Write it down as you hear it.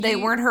They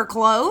weren't her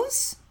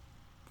clothes?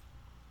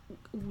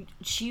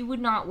 She would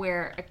not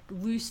wear a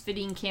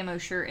loose-fitting camo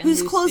shirt and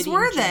whose clothes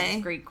were jeans. they?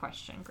 Great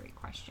question, great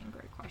question,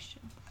 great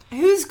question.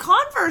 Whose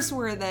Converse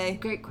were they?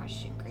 Great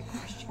question, great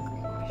question,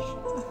 great question.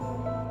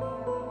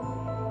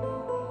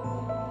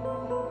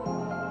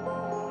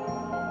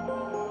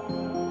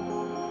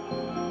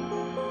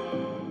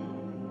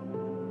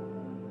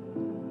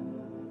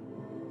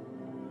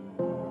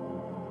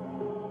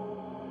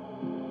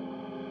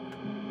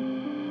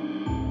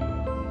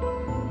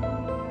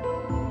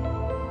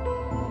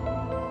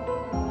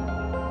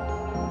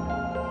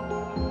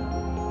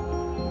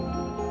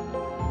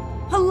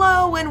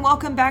 Hello and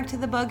welcome back to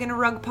the Bug in a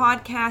Rug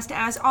podcast.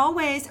 As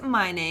always,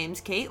 my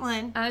name's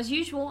Caitlin. As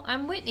usual,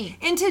 I'm Whitney.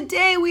 And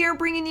today we are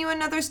bringing you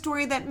another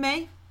story that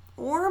may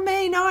or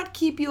may not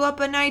keep you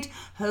up at night.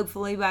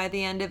 Hopefully by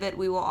the end of it,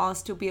 we will all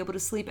still be able to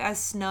sleep as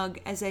snug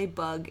as a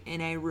bug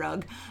in a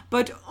rug.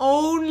 But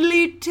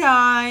only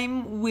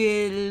time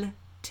will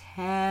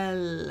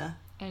tell.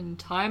 And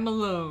time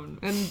alone.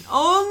 And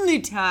only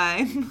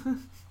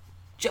time.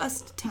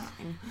 Just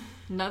time.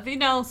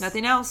 Nothing else.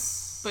 Nothing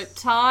else. But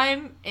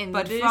time and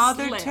but this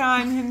Father land.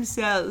 Time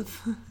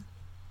himself.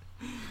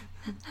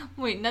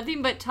 Wait,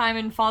 nothing but time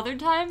and Father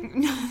Time?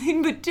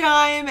 Nothing but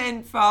time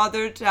and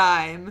Father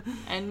Time.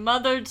 And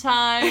Mother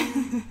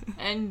Time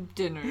and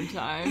dinner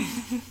time.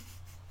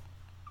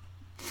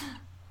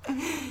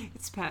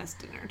 It's past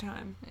dinner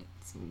time.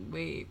 It's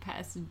way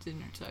past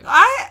dinner time.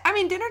 I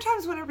mean, dinner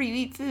time's whenever you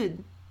eat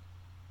food.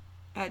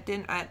 At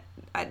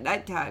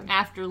night time.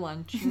 After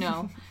lunch,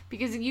 no.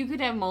 Because you could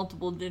have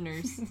multiple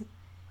dinners.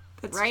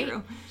 That's right?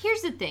 true.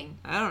 Here's the thing.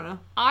 I don't know.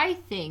 I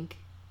think,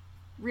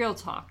 real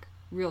talk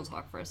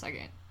for a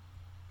second.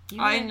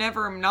 I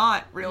never am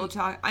not real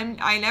talk.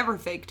 I never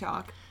fake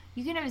talk.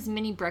 You can have as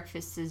many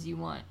breakfasts as you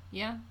want,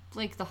 yeah?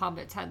 Like the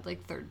hobbits had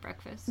like third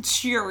breakfast.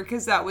 Sure,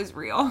 because that was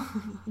real.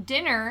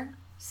 Dinner,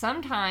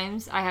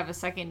 sometimes I have a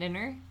second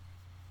dinner.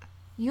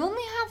 You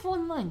only have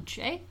one lunch,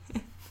 eh?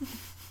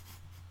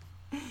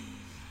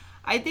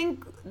 I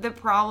think the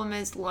problem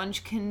is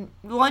lunch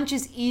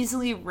is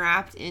easily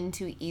wrapped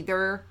into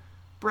either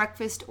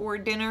breakfast or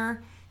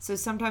dinner. So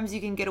sometimes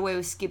you can get away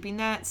with skipping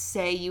that.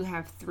 Say you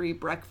have 3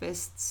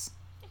 breakfasts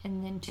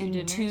and then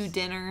 2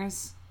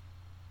 dinners.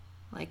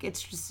 Like,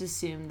 it's just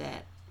assumed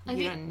that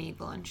you don't need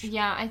lunch.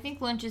 Yeah, I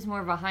think lunch is more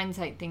of a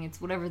hindsight thing. It's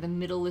whatever the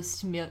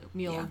middleest meal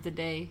of the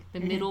day,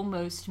 the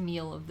middlemost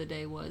meal of the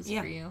day was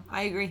for you.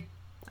 I agree.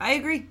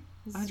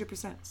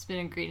 100%. It's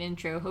been a great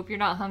intro. Hope you're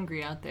not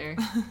hungry out there.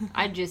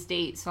 I just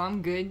ate, so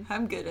I'm good.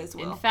 I'm good as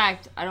well. In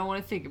fact, I don't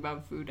want to think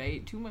about food. I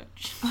ate too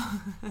much.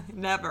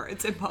 Never.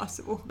 It's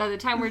impossible. By the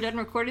time we're done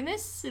recording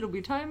this, it'll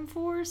be time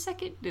for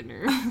second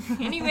dinner.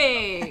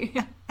 Anyway.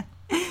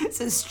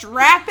 So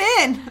strap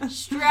in.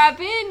 Strap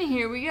in.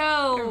 Here we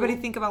go. Everybody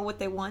think about what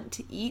they want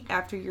to eat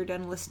after you're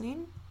done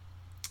listening.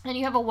 And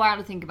you have a while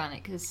to think about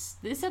it, because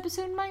this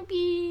episode might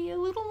be a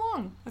little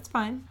long. That's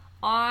fine.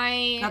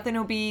 Nothing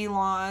will be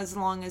as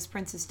long as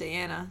Princess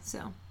Diana,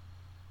 so.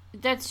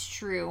 That's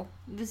true.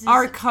 This is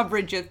our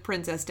coverage of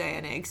Princess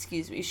Diana,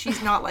 excuse me.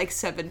 She's not like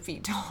 7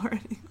 feet tall or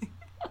anything.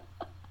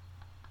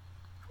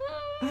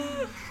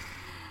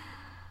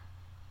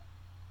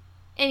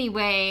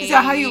 Anyway. Is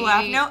that how you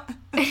laugh? No?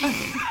 No,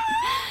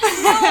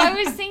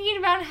 I was thinking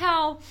about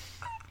how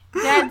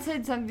Dad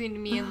said something to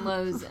me in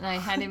Lowe's, and I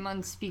had him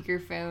on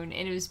speakerphone,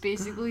 and it was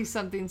basically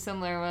something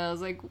similar where I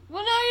was like,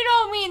 well, no, you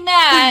don't mean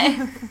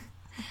that.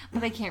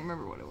 But I can't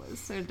remember what it was,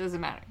 so it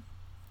doesn't matter.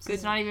 So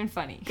it's not even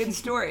funny. Good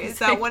story. Is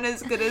that one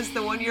as good as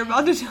the one you're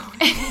about to tell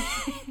me?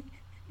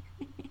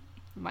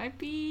 Might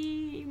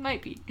be.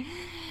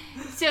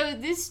 So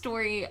this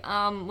story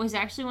was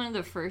actually one of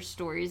the first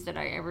stories that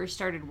I ever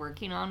started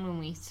working on when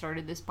we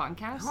started this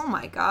podcast. Oh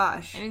my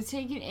gosh.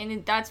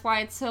 And that's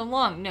why it's so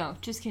long. No,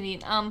 just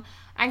kidding.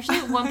 Actually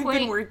at one point...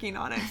 I've been working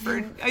on it for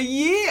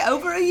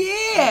over a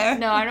year.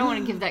 No, I don't want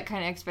to give that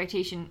kind of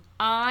expectation.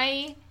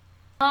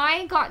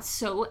 I got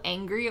so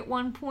angry at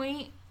one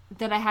point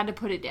that I had to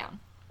put it down.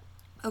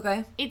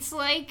 Okay. It's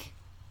like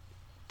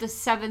the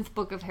 7th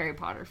book of Harry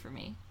Potter for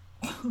me.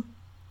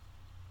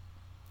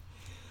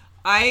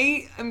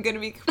 I am going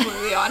to be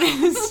completely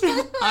honest.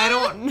 I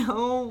don't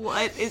know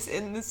what is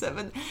in the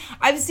 7th.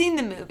 I've seen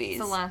the movies.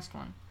 It's the last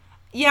one.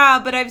 Yeah,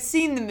 but I've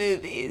seen the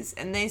movies,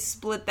 and they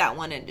split that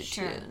one into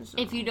 2. So.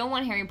 If you don't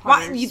want Harry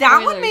Potter spoilers...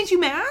 That one made you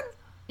mad?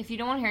 If you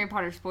don't want Harry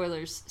Potter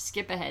spoilers,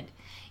 skip ahead.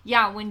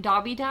 Yeah, when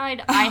Dobby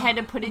died, I had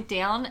to put it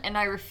down, and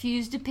I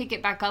refused to pick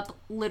it back up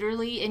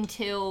literally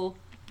until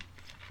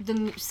the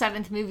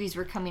 7th movies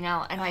were coming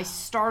out, and I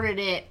started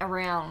it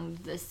around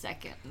the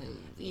 2nd movie.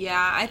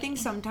 Yeah, I think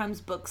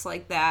sometimes books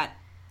like that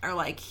are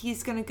like,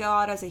 he's gonna go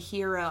out as a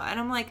hero, and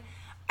I'm like,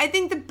 I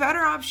think the better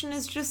option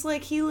is just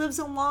like, he lives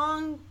a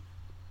long,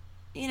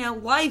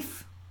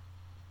 life.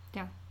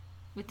 Yeah,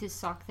 with his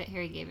sock that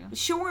Harry gave him.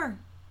 Sure.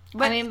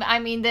 But I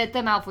mean that the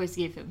Malfoys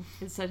gave him.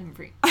 It set him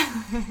free.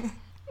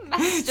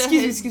 Master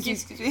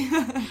Excuse me.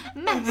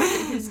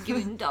 Master has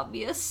given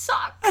Dobby a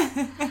sock.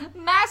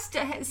 Master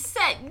has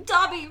set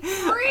Dobby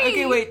free.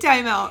 Okay, wait,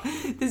 time out.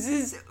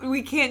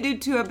 We can't do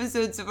 2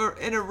 episodes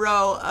in a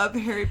row of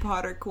Harry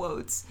Potter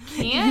quotes.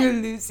 Can't? You're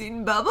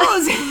losing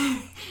bubbles.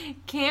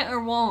 Can't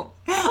or won't.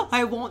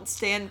 I won't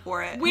stand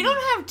for it. We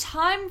don't have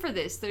time for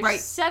this. There's Right.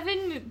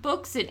 7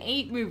 books and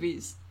 8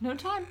 movies. No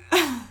time.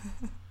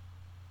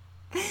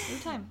 No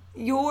time.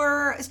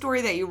 Your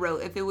story that you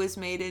wrote, if it was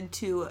made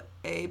into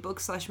a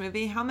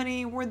book/movie, how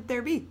many would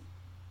there be?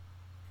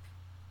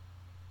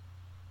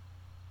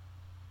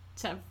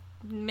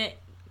 Only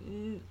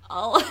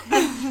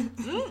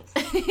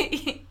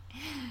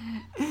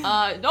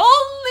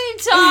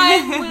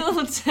time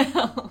will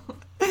tell.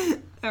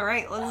 All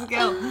right, let's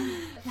go.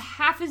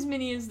 Half as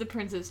many as the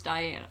Princess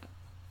Diana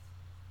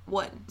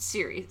 1.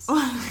 series.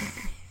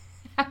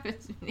 Half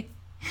as many.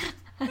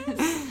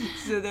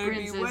 So there'd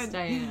Princess be 1.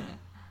 Diana.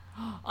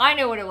 I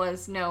know what it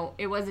was. No,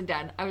 it wasn't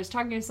Dad. I was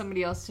talking to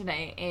somebody else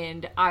today,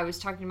 and I was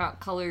talking about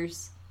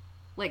colors,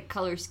 like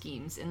color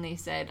schemes, and they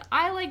said,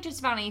 I like just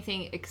about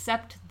anything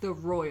except the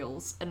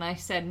royals. And I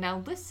said,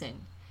 now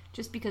listen,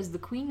 just because the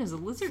queen is a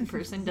lizard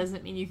person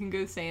doesn't mean you can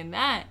go saying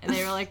that. And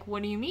they were like,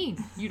 what do you mean?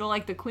 You don't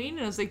like the queen?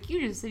 And I was like, you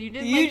just said you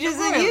didn't like the royals. You just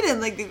said you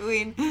didn't like the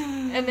queen.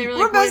 And they were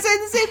like, we're both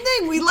saying the same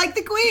thing. We like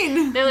the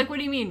queen. They're like, what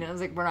do you mean? And I was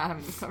like, we're not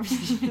having this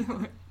conversation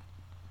anymore.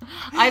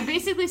 I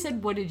basically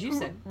said, what did you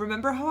say?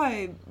 Remember how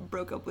I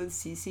broke up with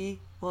Cece?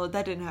 Well,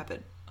 that didn't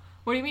happen.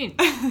 What do you mean?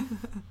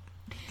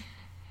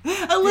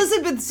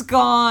 Elizabeth's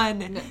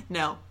gone.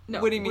 No.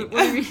 No. What do you mean?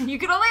 What do you mean? You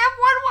can only have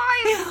one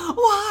wife.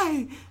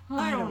 Why?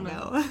 I don't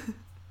know.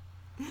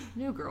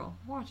 New Girl.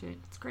 Watch it.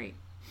 It's great.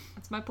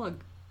 That's my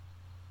plug.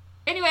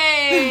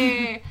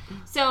 Anyway,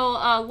 so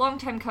long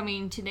time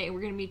coming today,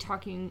 we're going to be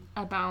talking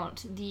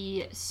about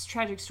the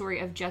tragic story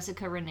of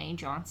Jessica Renee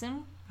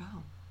Johnson.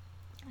 Oh.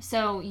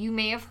 So you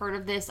may have heard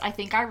of this. I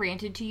think I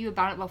ranted to you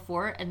about it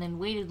before and then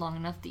waited long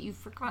enough that you've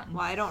forgotten.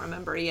 Well, I don't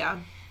remember, yeah.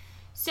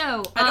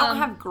 So, I don't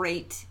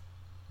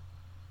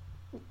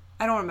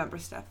remember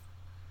stuff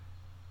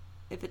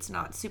if it's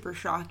not super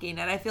shocking.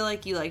 And I feel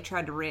like you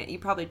tried to rant. You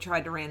probably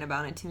tried to rant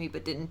about it to me,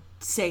 but didn't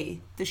say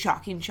the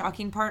shocking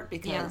part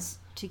because... Yeah,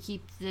 to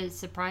keep the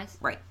surprise.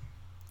 Right.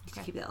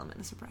 Okay. To keep the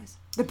element of surprise.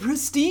 The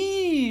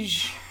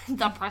prestige!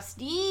 The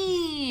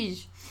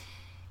prestige!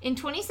 In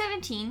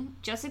 2017,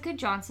 Jessica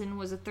Johnson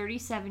was a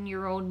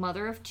 37-year-old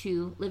mother of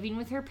 2 living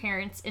with her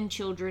parents and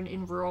children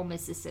in rural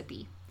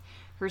Mississippi.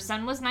 Her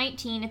son was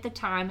 19 at the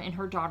time and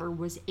her daughter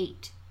was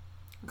 8.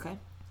 Okay.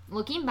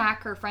 Looking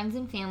back, her friends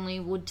and family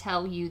would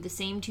tell you the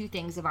same 2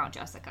 things about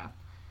Jessica.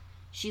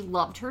 She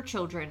loved her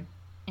children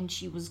and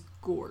she was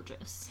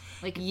gorgeous.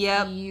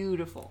 Yep.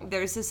 Beautiful.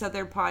 There's this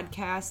other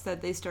podcast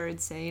that they started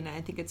saying, and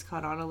I think it's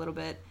caught on a little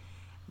bit.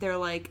 They're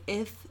like,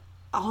 if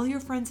all your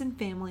friends and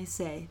family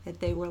say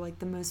that they were like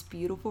the most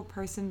beautiful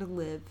person to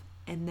live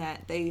and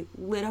that they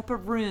lit up a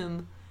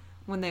room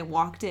when they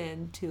walked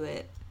into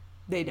it,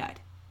 they died.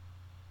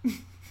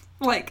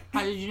 Like,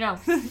 how did you know?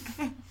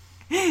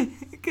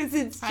 Because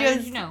it's How just...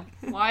 did you know?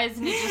 Why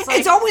isn't it just like...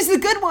 It's always the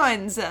good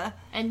ones.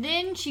 And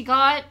then she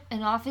got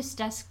an office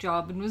desk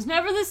job and was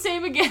never the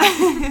same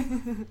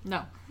again.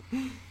 No.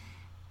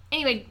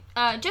 Anyway,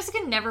 Jessica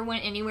never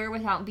went anywhere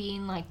without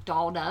being, like,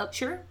 dolled up.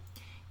 Sure.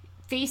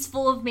 Face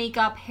full of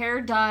makeup,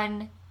 hair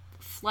done,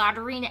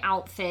 flattering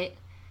outfit.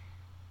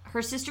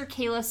 Her sister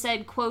Kayla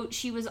said, quote,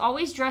 she was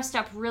always dressed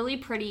up really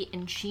pretty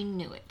and she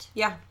knew it.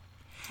 Yeah.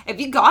 If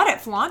you got it,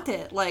 flaunt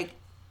it. Like,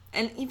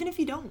 and even if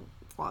you don't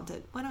flaunt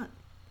it, why not?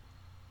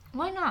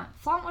 Why not?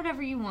 Flaunt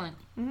whatever you want.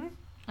 Mm-hmm.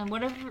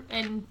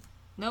 And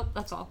nope,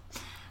 that's all.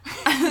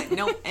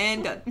 Nope,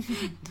 and done.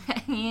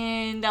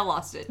 And I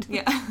lost it.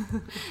 Yeah.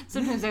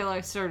 Sometimes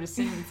I start a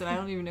sentence and I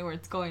don't even know where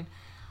it's going.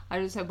 I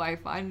just hope I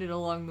find it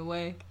along the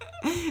way.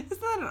 Isn't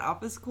that an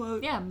Office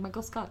quote? Yeah,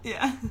 Michael Scott.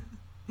 Yeah.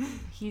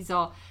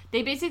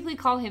 They basically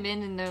call him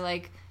in and they're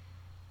like,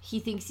 he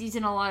thinks he's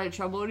in a lot of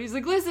trouble. And he's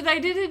like, listen, I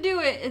didn't do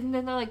it. And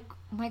then they're like,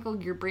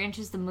 Michael, your branch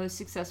is the most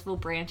successful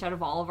branch out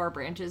of all of our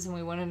branches. And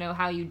we want to know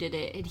how you did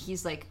it. And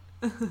he's like,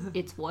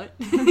 it's what?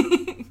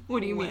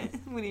 What do you mean?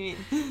 What do you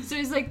mean? So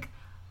he's like,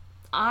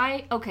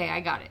 I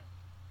got it.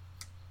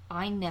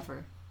 I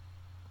never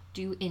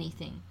do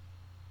anything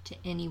to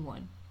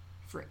anyone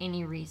for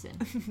any reason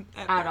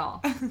at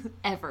all.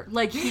 Ever.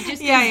 Like, he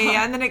just...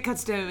 Yeah. And then it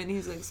cuts to him and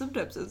he's like,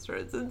 sometimes it's for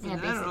instance, and I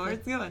don't know where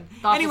it's going.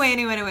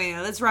 Anyway,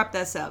 let's wrap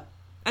this up.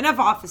 Enough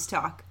office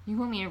talk. You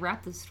want me to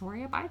wrap the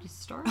story up? I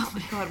just started. Oh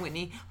my God,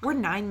 Whitney. We're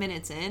 9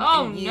 minutes in.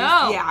 Oh, no.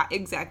 Yeah,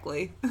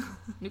 exactly.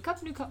 New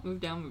cup,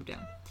 move down.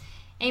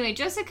 Anyway,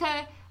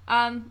 Jessica,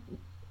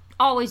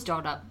 always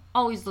dolled up.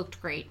 Always looked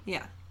great.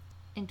 Yeah.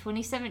 In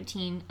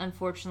 2017,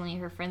 unfortunately,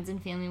 her friends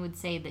and family would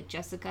say that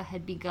Jessica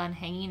had begun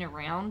hanging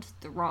around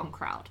the wrong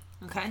crowd.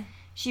 Okay.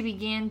 She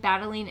began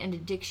battling an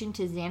addiction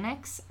to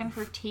Xanax, and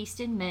her taste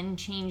in men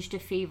changed to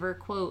favor,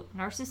 quote,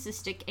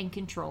 narcissistic and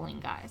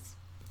controlling guys.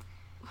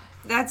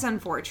 That's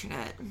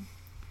unfortunate.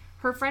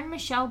 Her friend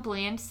Michelle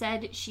Bland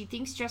said she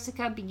thinks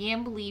Jessica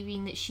began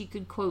believing that she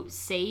could, quote,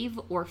 save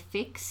or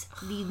fix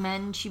the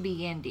men she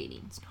began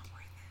dating. It's not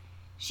worth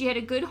it. She had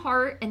a good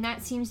heart, and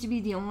that seems to be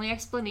the only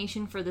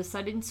explanation for the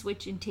sudden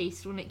switch in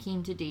taste when it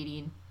came to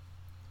dating,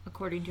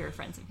 according to her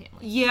friends and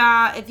family.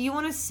 Yeah, if you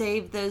want to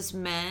save those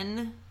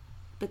men,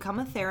 become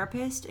a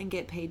therapist and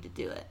get paid to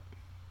do it.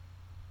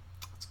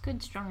 It's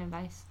good, strong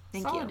advice.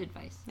 Thank Solid you.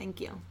 advice. Thank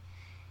you.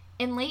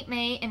 In late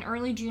May and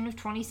early June of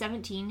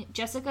 2017,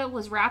 Jessica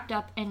was wrapped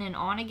up in an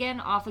on-again,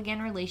 off-again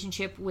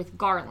relationship with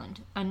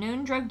Garland, a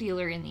known drug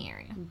dealer in the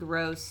area.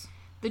 Gross.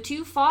 The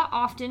two fought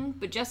often,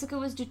 but Jessica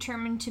was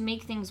determined to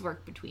make things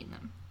work between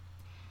them.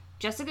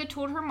 Jessica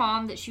told her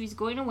mom that she was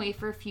going away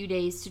for a few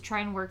days to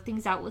try and work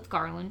things out with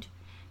Garland.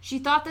 She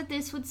thought that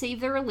this would save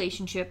their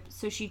relationship,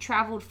 so she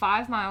traveled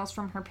 5 miles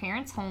from her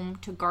parents' home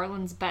to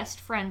Garland's best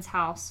friend's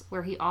house,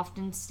 where he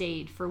often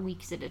stayed for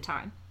weeks at a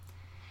time.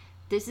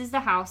 This is the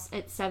house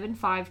at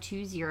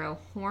 7520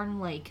 Horn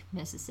Lake,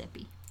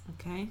 Mississippi.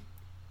 Okay.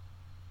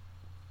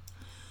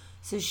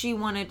 So she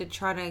wanted to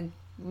try to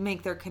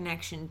make their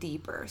connection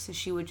deeper, so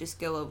she would just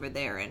go over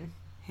there and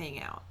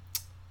hang out.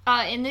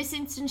 In this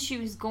instance, she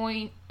was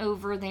going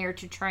over there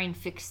to try and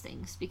fix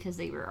things because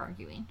they were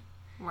arguing.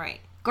 Right.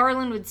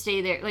 Garland would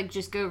stay there, like,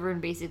 just go over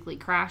and basically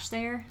crash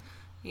there.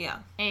 Yeah.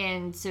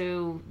 And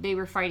so they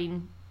were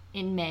fighting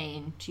in May,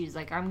 and she was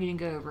like, I'm going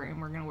to go over and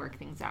we're going to work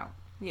things out.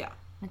 Yeah.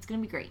 It's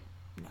going to be great.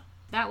 No.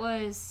 That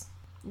was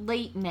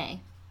late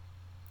May.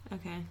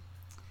 Okay.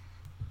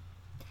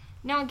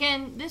 Now,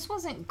 again, this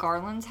wasn't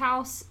Garland's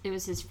house. It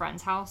was his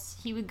friend's house.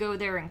 He would go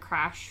there and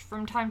crash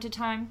from time to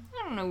time.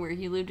 I don't know where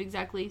he lived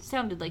exactly.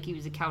 Sounded like he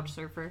was a couch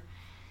surfer.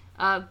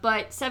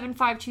 But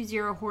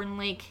 7520 Horn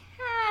Lake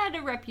had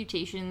a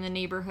reputation in the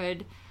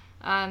neighborhood.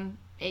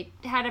 It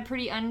had a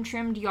pretty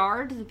untrimmed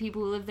yard. The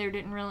people who lived there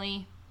didn't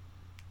really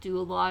do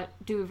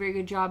a very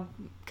good job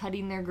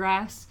cutting their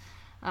grass.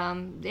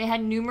 They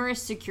had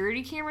numerous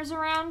security cameras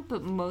around,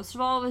 but most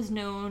of all, it was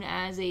known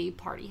as a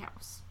party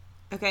house.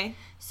 Okay.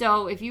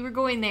 So if you were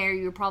going there,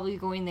 you were probably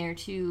going there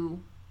to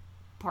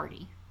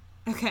party.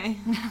 Okay.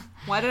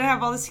 Why did it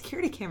have all the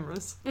security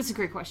cameras? That's a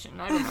great question.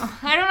 I don't know.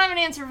 I don't have an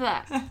answer for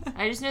that.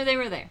 I just know they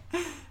were there.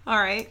 All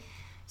right.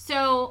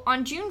 So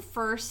on June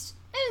 1st,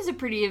 it was a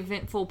pretty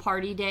eventful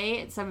party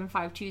day at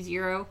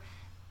 7520.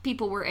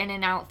 People were in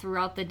and out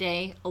throughout the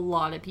day. A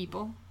lot of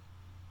people.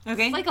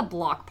 Okay. It's like a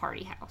block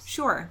party house.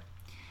 Sure.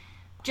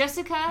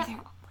 Jessica... Were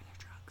there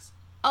drugs?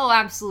 Oh,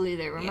 absolutely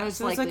there were. Yeah, most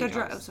so it's likely like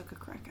drugs. it was like a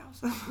crack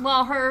house.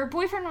 Well, her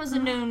boyfriend was a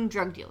known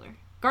drug dealer.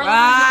 Garland was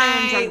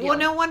a known drug dealer. Well,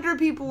 no wonder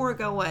people were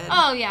going.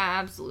 Oh, yeah,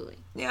 absolutely.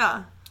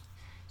 Yeah.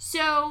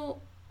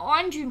 So,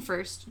 on June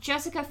 1st,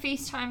 Jessica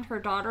FaceTimed her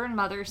daughter and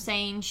mother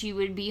saying she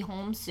would be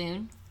home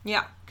soon.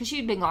 Yeah. Because she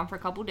had been gone for a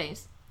couple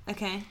days.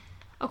 Okay.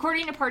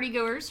 According to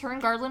partygoers, her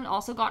and Garland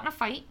also got in a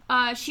fight.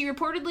 She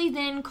reportedly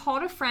then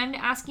called a friend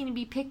asking to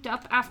be picked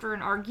up after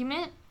an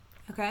argument.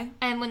 Okay.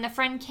 And when the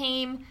friend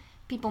came,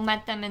 people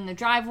met them in the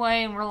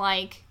driveway and were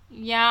like,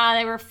 yeah,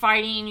 they were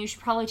fighting. You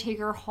should probably take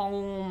her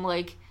home.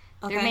 Like,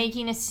 they're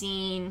making a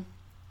scene.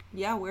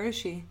 Yeah, where is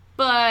she?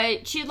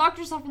 But she had locked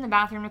herself in the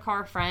bathroom to call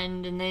her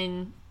friend, and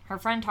then her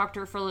friend talked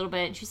to her for a little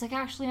bit, and she's like,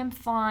 actually, I'm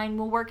fine.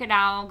 We'll work it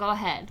out. Go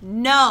ahead.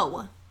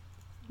 No.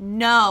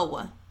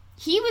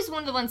 He was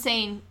one of the ones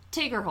saying,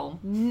 take her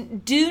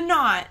home. Do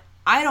not.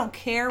 I don't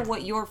care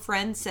what your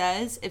friend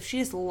says. If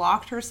she's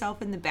locked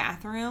herself in the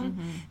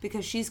bathroom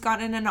because she's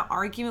gotten in an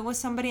argument with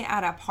somebody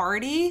at a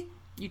party,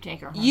 you take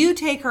her home. You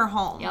take her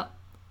home. Yep.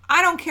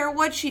 I don't care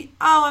what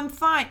oh, I'm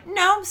fine.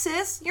 No,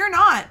 sis, you're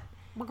not.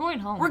 We're going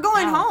home. We're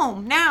going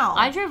home now.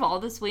 I drove all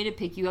this way to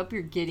pick you up.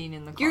 You're getting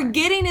in the car. You're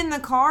getting in the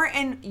car,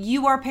 and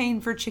you are paying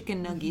for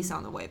chicken nuggies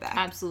on the way back.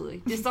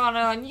 Absolutely. Dishonor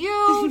on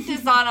you.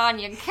 Dishonor on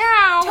your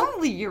cow.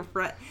 Don't leave your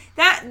friend.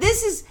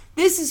 This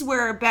is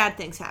where bad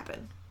things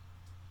happen.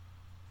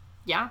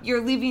 Yeah.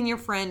 You're leaving your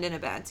friend in a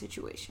bad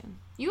situation.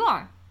 You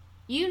are.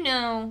 You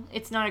know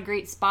it's not a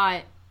great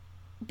spot.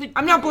 But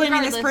I'm not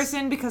blaming this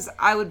person because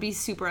I would be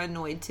super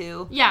annoyed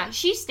too. Yeah,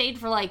 she stayed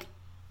for like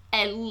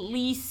at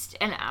least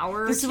an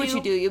hour or This is two. what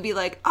you do. You'll be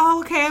like,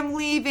 oh, okay, I'm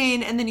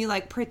leaving. And then you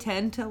like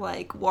pretend to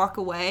like walk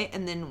away.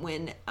 And then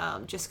when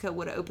Jessica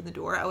would have opened the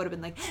door, I would have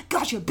been like,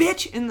 gotcha,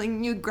 bitch. And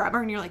then you grab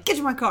her and you're like, get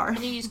to my car. And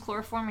you use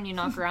chloroform and you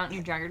knock her out and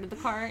you drag her to the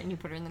car and you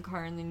put her in the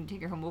car and then you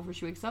take her home before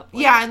she wakes up.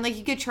 Like, yeah, and like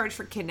you get charged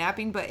for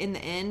kidnapping, but in the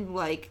end,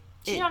 like...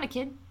 She's not a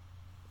kid.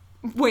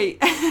 Wait.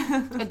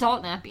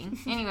 Adult napping.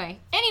 Anyway,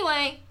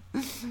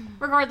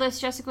 regardless,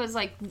 Jessica was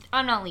like,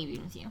 I'm not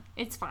leaving with you.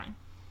 It's fine.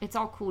 It's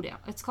all cool down.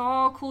 It's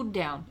all cooled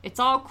down. It's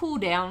all cool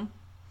down.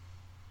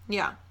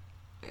 Yeah.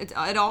 It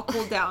all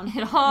cooled down.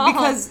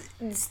 Because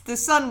the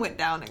sun went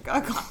down and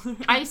got colder.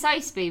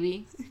 Ice,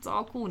 baby. It's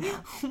all cool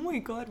now. Oh my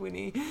god,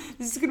 Winnie.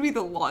 This is going to be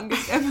the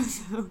longest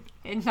episode.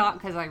 And not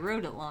because I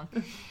wrote it long.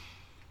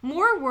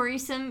 More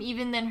worrisome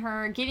even than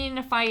her getting in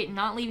a fight and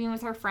not leaving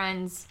with her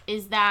friends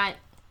is that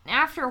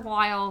after a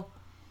while,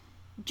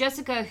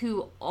 Jessica,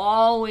 who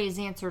always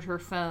answered her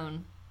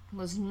phone,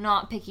 was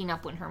not picking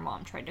up when her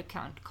mom tried to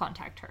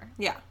contact her.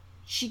 Yeah.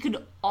 she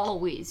could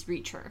always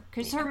reach her.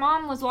 Because her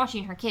mom was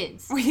watching her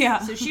kids. Yeah.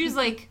 So she was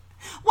like...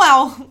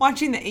 Well,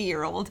 watching the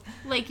 8-year-old.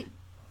 Like,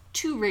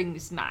 2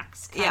 rings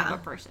max kind of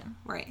a person.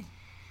 Right.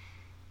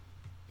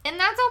 And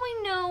that's all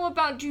we know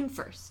about June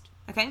 1st.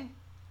 Okay.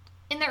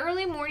 In the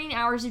early morning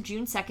hours of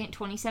June 2nd,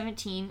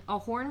 2017, a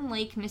Horn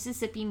Lake,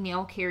 Mississippi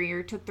mail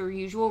carrier took their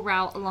usual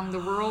route along the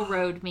rural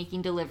road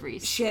making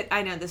deliveries. Shit,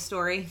 I know this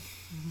story.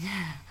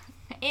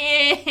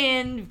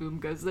 And boom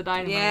goes the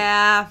dynamite.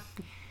 Yeah.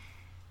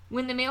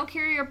 When the mail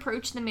carrier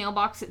approached the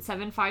mailbox at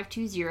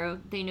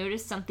 7520, they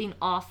noticed something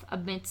off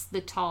amidst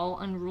the tall,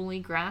 unruly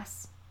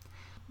grass.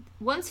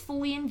 Once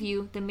fully in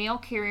view, the mail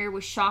carrier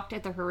was shocked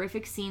at the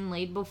horrific scene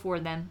laid before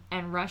them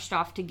and rushed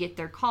off to get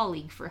their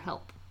colleague for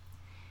help.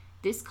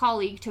 This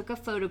colleague took a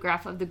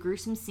photograph of the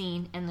gruesome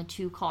scene and the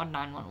 2 called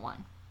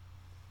 911.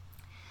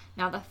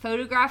 Now, the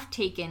photograph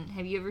taken,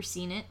 have you ever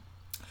seen it?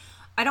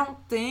 I don't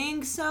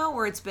think so,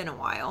 or it's been a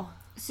while.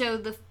 So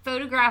the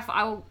photograph,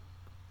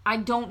 I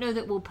don't know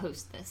that we'll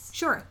post this.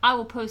 Sure. I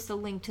will post a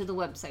link to the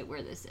website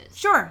where this is.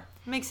 Sure.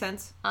 Makes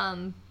sense.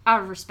 Out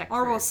of respect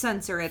or we'll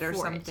censor it or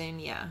for something,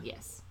 yeah.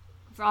 Yes.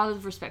 For all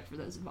of respect for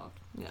those involved.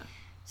 Yeah.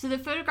 So the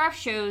photograph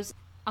shows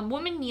a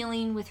woman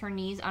kneeling with her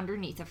knees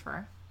underneath of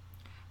her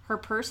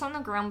purse on the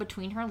ground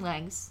between her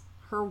legs,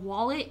 her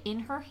wallet in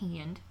her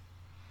hand,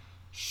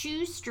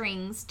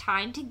 shoestrings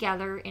tied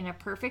together in a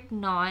perfect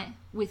knot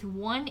with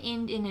one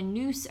end in a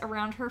noose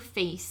around her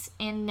face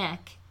and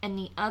neck and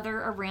the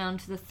other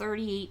around the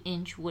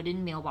 38-inch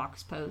wooden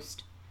mailbox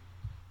post.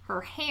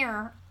 Her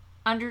hair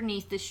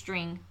underneath the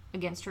string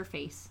against her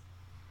face.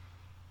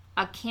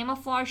 A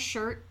camouflage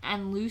shirt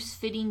and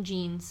loose-fitting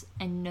jeans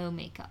and no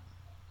makeup.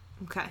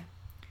 Okay.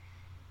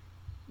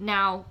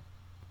 Now,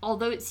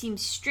 although it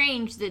seems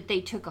strange that they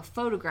took a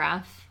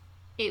photograph,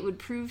 it would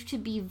prove to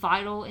be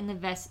vital in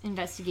the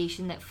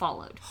investigation that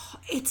followed.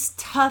 It's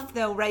tough,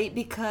 though, right?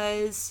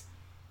 Because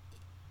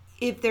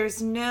if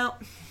there's no...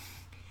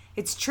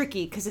 It's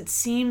tricky, because it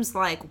seems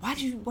like, why'd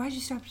you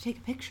stop to take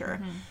a picture?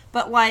 Mm-hmm.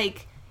 But,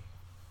 like,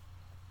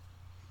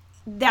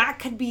 that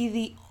could be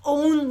the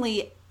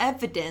only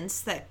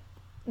evidence that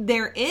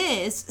there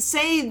is.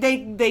 Say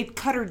they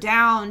cut her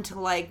down to,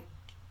 like,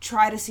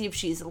 try to see if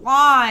she's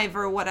alive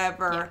or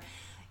whatever... Yeah.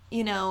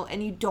 You know,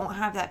 and you don't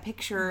have that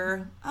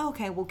picture. Oh,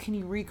 okay, well, can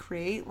you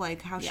recreate,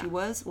 like, how she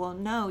was? Well,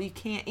 no, you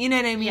can't. You know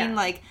what I mean? Yeah.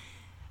 Like,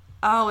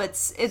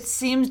 it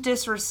seems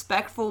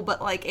disrespectful,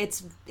 but, like,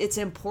 it's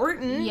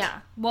important. Yeah.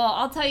 Well,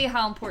 I'll tell you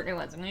how important it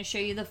was. I'm going to show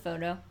you the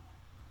photo.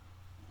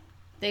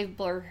 They've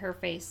blurred her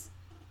face.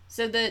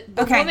 So the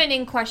woman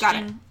in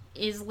question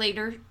is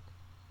later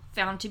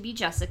found to be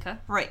Jessica.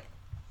 Right.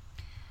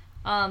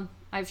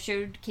 I've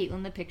showed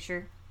Caitlin the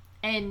picture.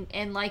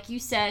 And like you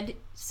said,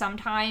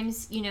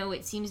 sometimes, you know,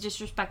 it seems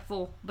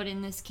disrespectful, but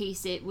in this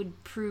case, it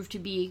would prove to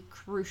be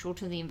crucial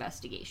to the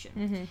investigation.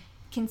 Mm-hmm.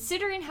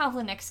 Considering how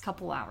the next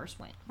couple hours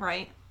went.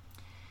 Right.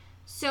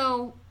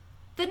 So,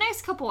 the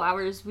next couple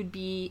hours would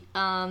be,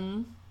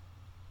 something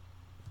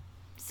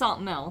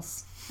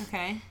else.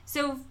 Okay.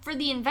 So, for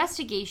the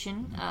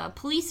investigation,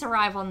 police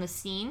arrive on the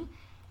scene.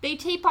 They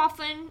tape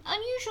off an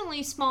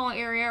unusually small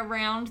area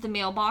around the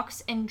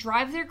mailbox and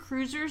drive their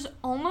cruisers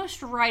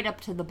almost right up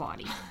to the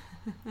body.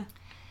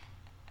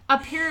 A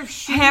pair of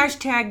shoes.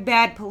 Hashtag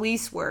bad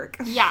police work.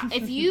 Yeah,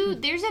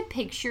 there's a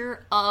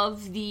picture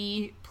of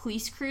the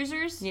police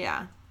cruisers.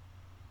 Yeah.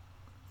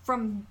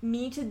 From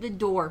me to the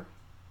door.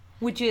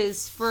 Which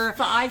is for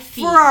 5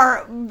 feet. For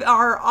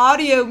our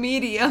audio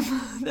medium,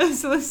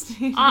 those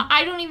listening.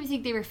 I don't even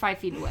think they were 5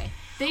 feet away.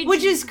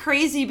 Which is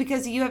crazy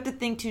because you have to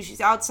think too.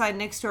 She's outside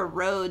next to a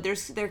road.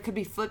 There could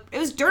be It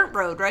was dirt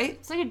road, right?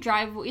 It's like a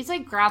driveway. It's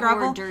like gravel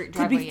or dirt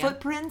driveway. Could be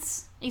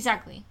footprints.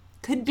 Exactly.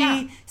 Could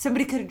be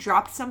somebody could have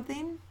dropped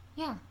something.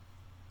 Yeah,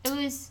 it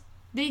was.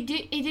 It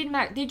didn't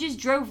matter. They just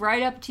drove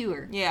right up to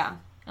her. Yeah,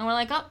 and we're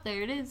like, oh,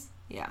 there it is.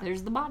 Yeah,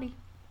 there's the body.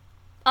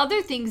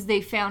 Other things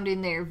they found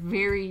in their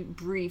very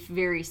brief,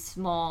 very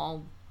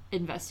small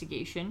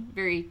investigation,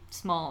 very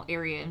small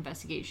area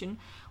investigation,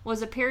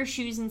 was a pair of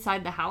shoes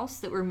inside the house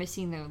that were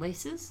missing their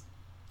laces.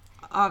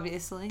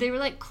 Obviously. They were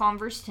like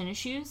Converse tennis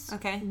shoes.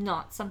 Okay.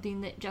 Not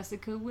something that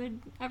Jessica would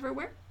ever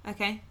wear.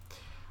 Okay.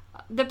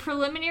 The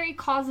preliminary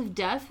cause of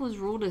death was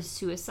ruled as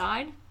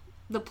suicide.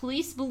 The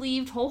police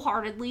believed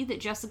wholeheartedly that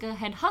Jessica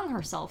had hung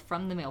herself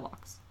from the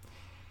mailbox.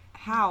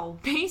 How?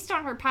 Based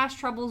on her past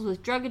troubles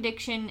with drug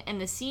addiction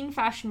and the scene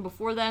fashioned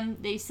before them,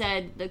 they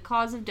said the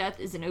cause of death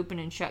is an open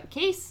and shut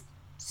case.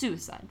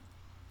 Suicide.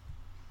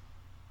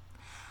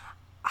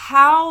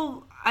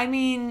 How? I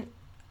mean,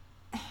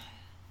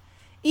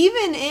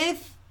 even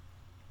if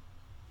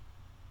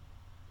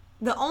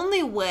the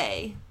only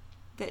way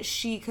that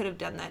she could have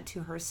done that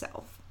to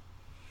herself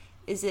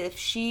is if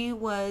she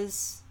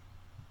was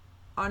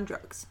on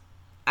drugs.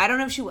 I don't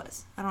know if she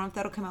was. I don't know if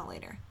that'll come out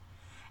later.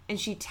 And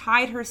she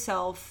tied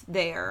herself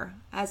there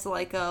as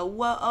like a,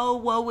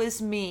 woe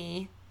is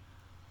me.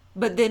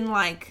 But then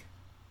like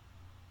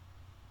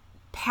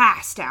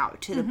passed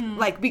out to the,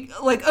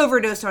 like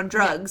overdosed on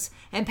drugs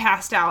and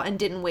passed out and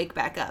didn't wake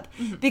back up.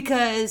 Mm-hmm.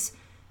 Because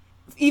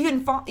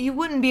you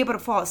wouldn't be able to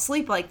fall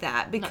asleep like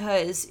that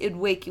because it'd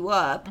wake you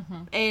up.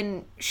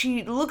 And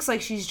she looks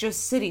like she's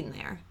just sitting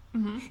there.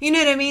 You know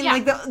what I mean? Yeah.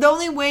 Like the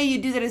only way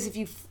you do that is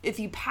if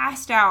you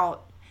passed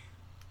out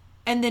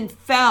and then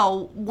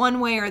fell one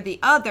way or the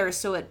other,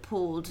 so it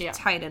pulled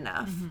tight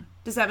enough.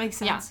 Does that make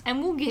sense? Yeah,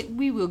 and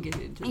we will get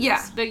into this.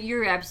 Yeah. But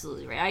you're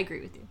absolutely right. I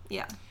agree with you.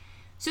 Yeah.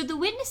 So the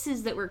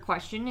witnesses that were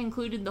questioned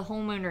included the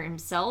homeowner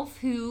himself,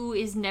 who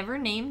is never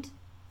named.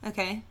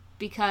 Okay.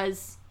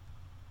 Because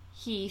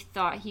he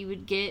thought he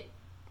would get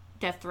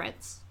death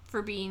threats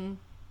for being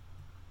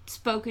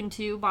spoken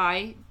to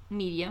by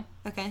media.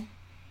 Okay.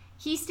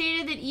 He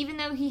stated that even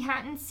though he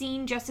hadn't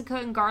seen Jessica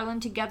and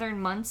Garland together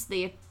in months,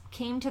 they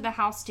came to the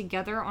house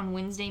together on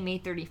Wednesday, May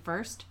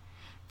 31st.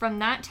 From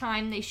that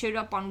time, they showed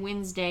up on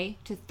Wednesday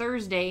to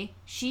Thursday.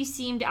 She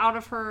seemed out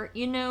of her,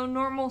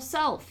 normal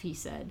self, he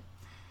said.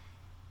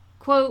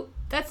 Quote,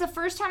 that's the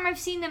first time I've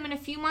seen them in a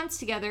few months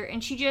together,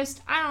 and she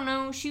just, I don't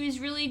know, she was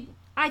really,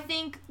 I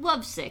think,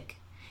 lovesick.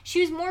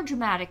 She was more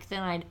dramatic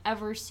than I'd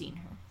ever seen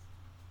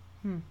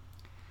her.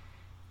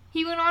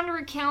 He went on to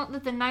recount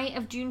that the night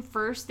of June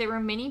 1st, there were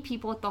many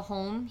people at the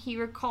home. He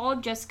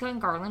recalled Jessica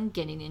and Garland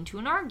getting into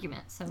an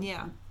argument. So,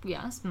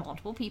 yes,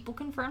 multiple people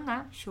confirmed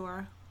that.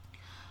 Sure.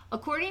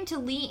 According to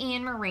Lee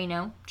Ann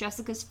Moreno,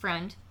 Jessica's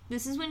friend,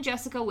 this is when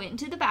Jessica went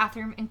into the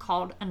bathroom and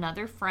called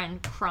another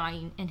friend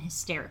crying and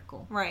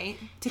hysterical. Right.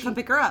 To come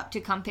pick her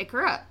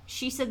up.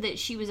 She said that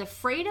she was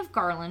afraid of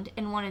Garland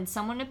and wanted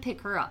someone to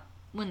pick her up.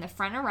 When the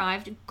friend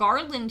arrived,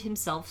 Garland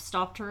himself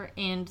stopped her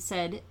and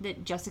said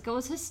that Jessica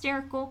was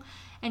hysterical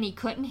and he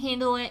couldn't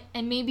handle it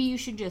and maybe you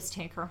should just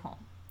take her home.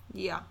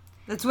 Yeah.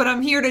 That's what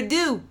I'm here to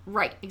do.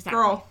 Right, exactly.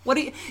 Girl,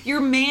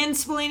 you're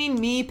mansplaining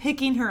me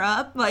picking her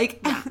up?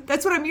 Like,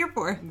 that's what I'm here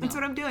for. That's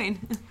what I'm doing.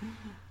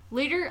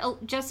 Later,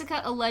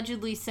 Jessica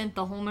allegedly sent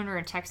the homeowner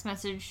a text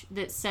message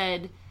that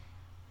said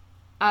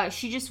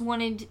she just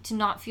wanted to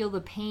not feel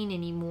the pain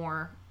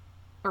anymore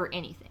or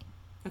anything.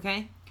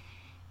 Okay.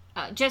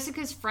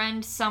 Jessica's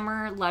friend,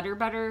 Summer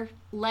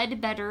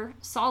Ledbetter,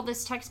 saw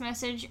this text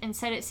message and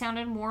said it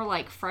sounded more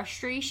like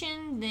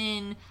frustration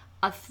than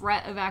a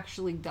threat of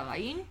actually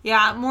dying.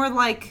 Yeah, more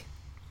like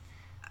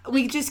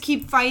we just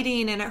keep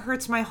fighting and it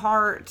hurts my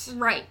heart.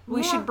 Right.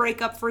 We should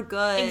break up for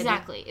good.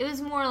 Exactly. It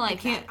was more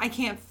like I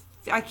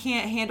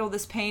can't handle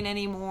this pain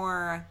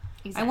anymore.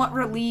 Exactly. I want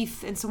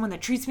relief and someone that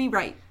treats me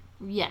right.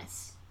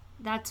 Yes.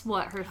 That's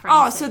what her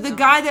friend said. So the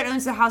guy that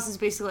owns the house is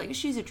basically like,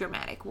 she's a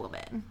dramatic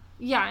woman.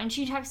 Yeah, and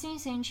she texted me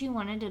saying she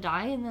wanted to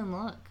die, and then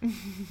look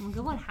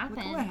at what happened.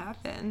 Look at what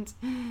happened.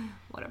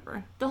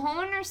 Whatever. The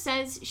homeowner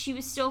says she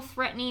was still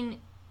threatening,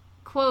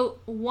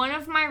 quote, one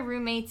of my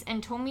roommates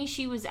and told me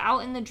she was out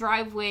in the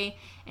driveway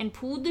and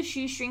pulled the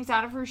shoestrings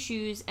out of her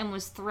shoes and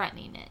was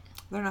threatening it.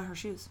 They're not her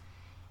shoes.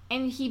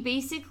 And he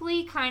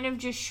basically kind of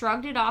just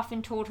shrugged it off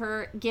and told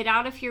her, get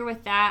out of here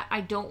with that. I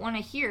don't want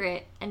to hear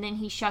it. And then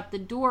he shut the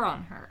door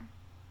on her.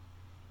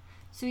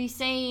 So he's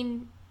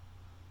saying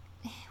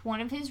one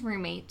of his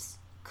roommates,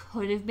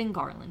 could have been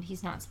Garland,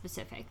 he's not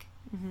specific,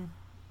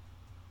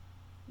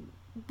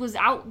 was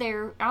out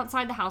there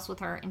outside the house with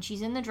her, and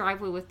she's in the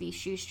driveway with these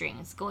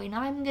shoestrings going,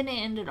 I'm gonna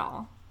end it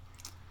all.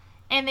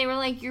 And they were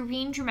like, you're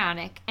being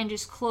dramatic, and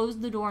just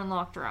closed the door and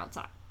locked her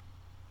outside.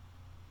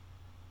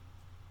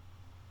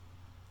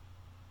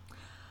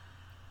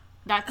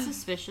 That's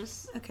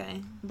suspicious.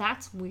 Okay.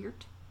 That's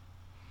weird.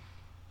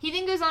 He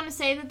then goes on to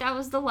say that that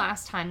was the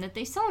last time that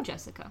they saw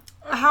Jessica.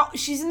 How?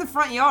 She's in the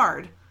front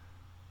yard.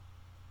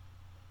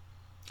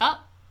 Oh.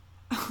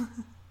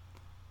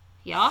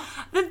 Yeah.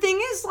 The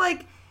thing is,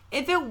 like,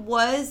 if it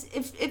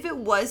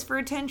was for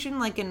attention,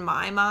 like, in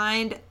my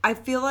mind, I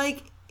feel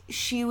like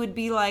she would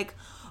be like,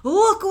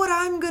 look what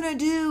I'm gonna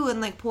do, and,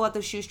 like, pull out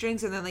the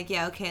shoestrings, and then, like,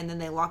 yeah, okay, and then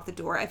they lock the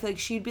door. I feel like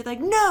she'd be like,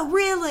 no,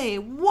 really,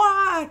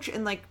 watch,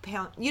 and, like,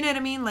 pound, you know what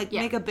I mean? Like,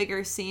 make a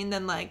bigger scene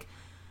than, like,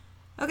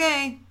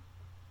 okay.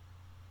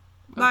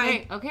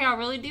 Okay, I'll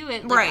really do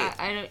it. Like, right.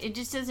 I don't, it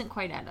just doesn't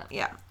quite add up.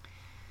 Yeah.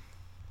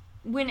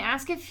 When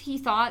asked if he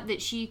thought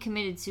that she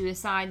committed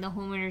suicide, the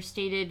homeowner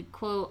stated,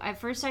 quote, at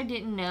first I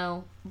didn't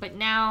know, but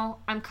now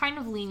I'm kind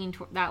of leaning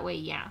that way,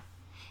 yeah.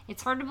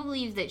 It's hard to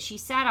believe that she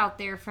sat out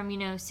there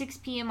from, 6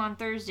 p.m. on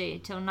Thursday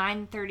till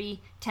 9:30,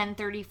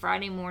 10:30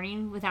 Friday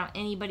morning without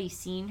anybody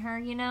seeing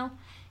her,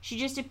 She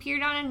just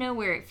appeared out of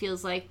nowhere, it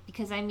feels like,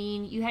 because,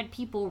 you had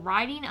people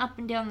riding up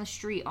and down the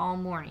street all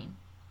morning.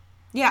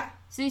 Yeah.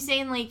 So he's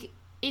saying, like,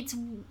 it's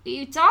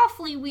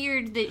awfully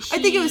weird that she...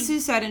 I think it was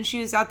suicide and she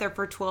was out there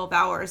for 12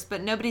 hours,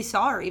 but nobody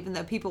saw her, even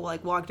though people,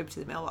 like, walked up to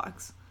the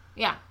mailbox.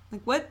 Yeah.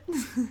 Like, what?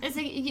 It's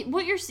like,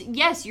 what you're...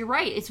 Yes, you're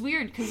right. It's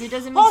weird because it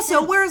doesn't make sense.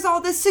 Also, where's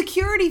all this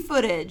security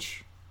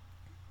footage?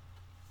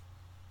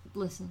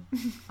 Listen,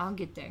 I'll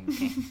get there,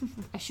 okay?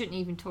 I shouldn't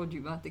even told you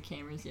about the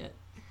cameras yet.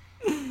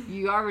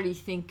 You already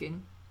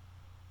thinking.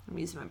 I'm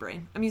using my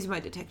brain. I'm using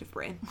my detective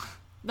brain.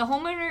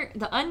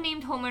 The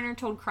unnamed homeowner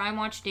told Crime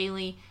Watch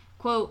Daily,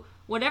 quote,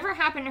 whatever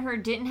happened to her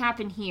didn't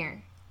happen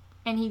here.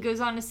 And he goes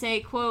on to say,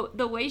 quote,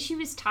 "The way she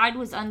was tied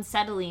was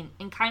unsettling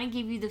and kind of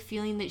gave you the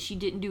feeling that she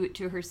didn't do it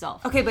to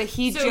herself." Okay, but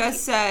he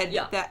just said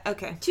that,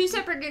 okay. 2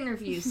 separate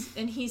interviews,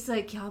 and he's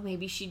like, yeah,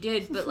 maybe she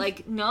did, but,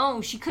 like,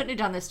 no, she couldn't have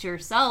done this to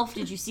herself.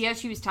 Did you see how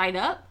she was tied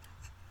up?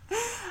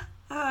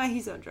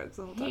 He's on drugs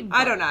the whole time. Hey,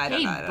 I don't know.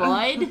 Hey,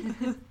 bud.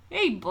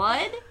 Hey,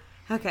 bud.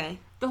 Okay.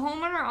 The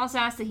homeowner also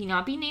asked that he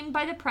not be named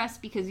by the press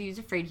because he was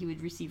afraid he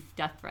would receive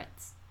death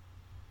threats.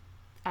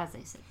 As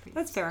I said previously.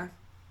 That's fair.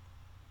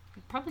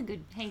 Probably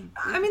good. Hey,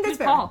 I mean, that's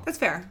good fair. Call. That's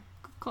fair.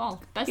 Good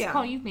call. Best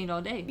call you've made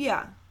all day.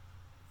 Yeah.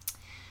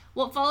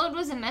 What followed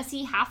was a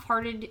messy,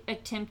 half-hearted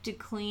attempt to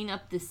clean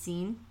up the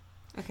scene.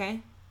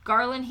 Okay.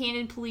 Garland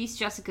handed police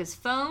Jessica's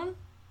phone,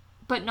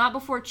 but not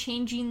before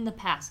changing the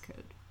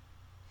passcode.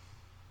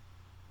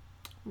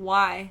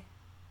 Why?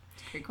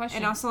 That's a great question.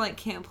 And also, like,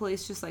 can't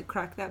police just, like,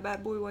 crack that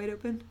bad boy wide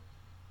open?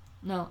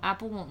 No,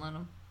 Apple won't let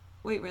them.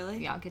 Wait,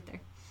 really? Yeah, I'll get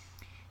there.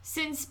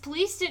 Since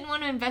police didn't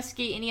want to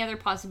investigate any other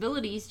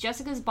possibilities,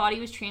 Jessica's body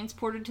was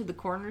transported to the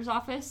coroner's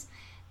office.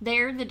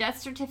 There, the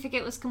death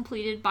certificate was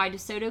completed by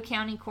DeSoto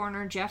County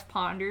Coroner Jeff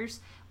Ponders,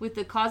 with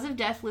the cause of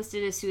death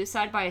listed as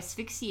suicide by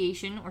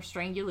asphyxiation or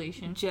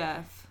strangulation.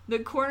 Jeff. The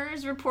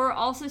coroner's report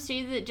also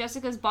stated that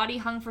Jessica's body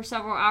hung for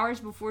several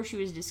hours before she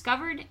was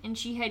discovered, and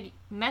she had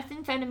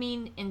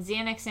methamphetamine and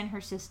Xanax in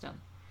her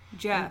system.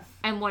 Jeff.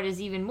 And what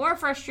is even more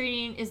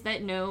frustrating is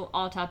that no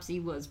autopsy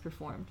was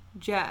performed.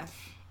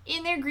 Jeff.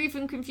 In their grief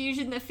and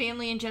confusion, the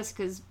family and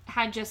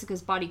had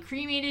Jessica's body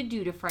cremated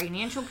due to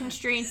financial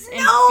constraints and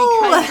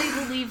because they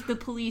believed the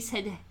police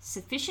had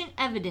sufficient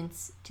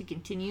evidence to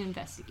continue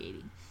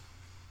investigating.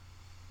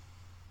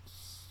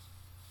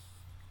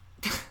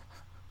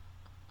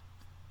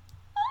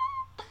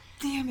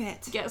 Damn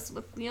it. Guess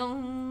what the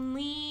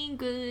only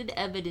good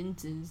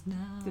evidence is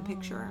now? The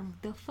picture.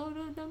 The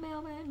photo the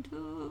mailman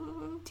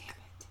took. Damn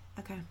it.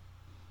 Okay.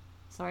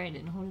 Sorry, I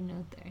didn't hold a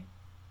note there.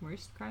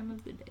 Worst crime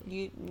of the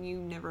day. You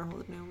never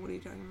hold no. What are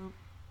you talking about?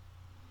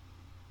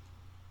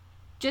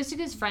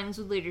 Jessica's friends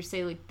would later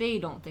say, like, they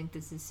don't think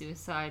this is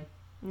suicide.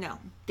 No.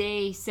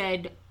 They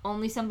said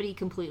only somebody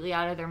completely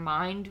out of their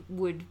mind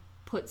would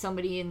put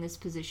somebody in this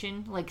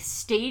position. Like,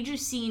 stage a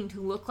scene to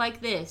look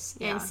like this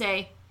and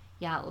say,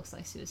 yeah, it looks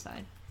like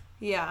suicide.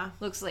 Yeah.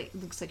 Looks like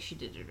she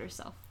did it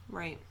herself.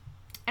 Right.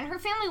 And her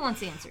family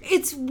wants answers.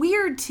 It's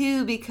weird,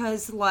 too,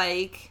 because,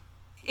 like,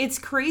 it's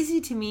crazy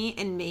to me,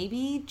 and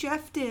maybe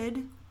Jeff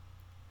did,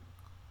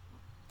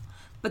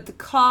 but the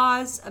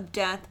cause of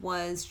death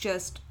was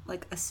just,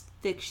 like,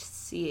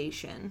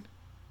 asphyxiation,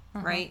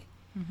 right?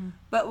 Mm-hmm.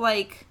 But,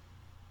 like,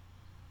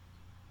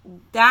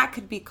 that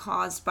could be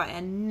caused by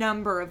a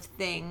number of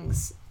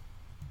things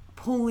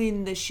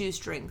pulling the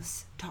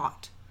shoestrings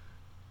taut.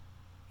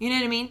 You know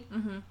what I mean?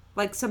 Mm-hmm.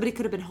 Like, somebody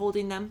could have been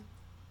holding them.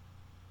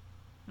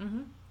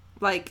 Mm-hmm.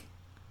 Like,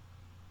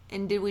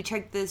 and did we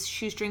check the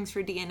shoestrings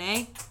for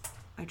DNA?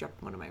 I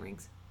dropped one of my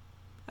rings.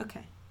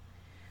 Okay.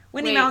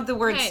 When you mouth the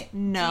words,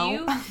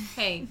 no.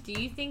 Do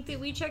you think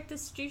that we checked the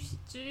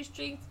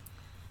shoestrings?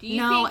 Do you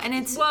no, think... and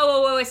it's...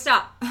 Whoa,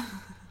 stop.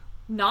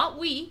 Not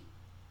we.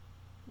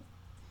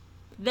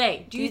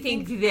 They. Do you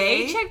think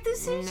they checked the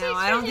shoestrings? No,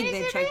 I don't think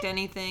they checked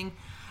anything.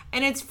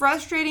 And it's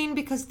frustrating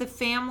because the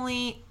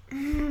family...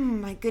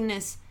 my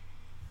goodness.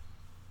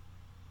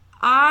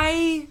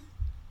 I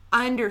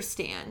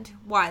understand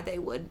why they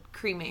would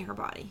cremate her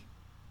body.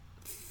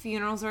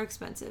 Funerals are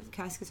expensive.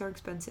 Caskets are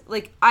expensive.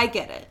 Like, I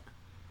get it.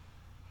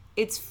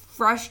 It's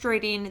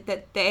frustrating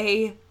that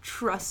they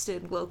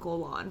trusted local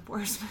law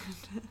enforcement.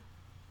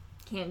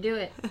 Can't do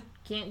it.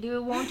 Can't do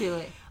it, won't do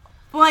it.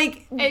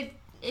 Like,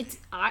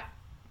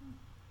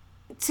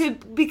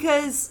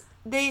 because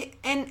they,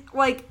 and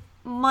like,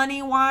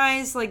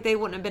 money-wise, like, they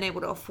wouldn't have been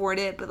able to afford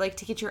it, but, like,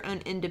 to get your own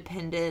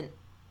independent,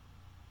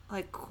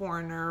 like,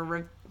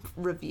 coroner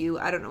review,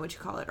 I don't know what you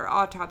call it, or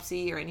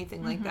autopsy or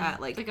anything like that.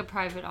 Like a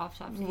private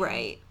autopsy.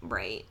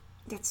 Right.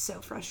 That's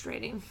so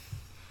frustrating.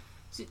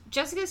 So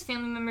Jessica's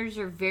family members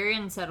are very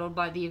unsettled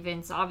by the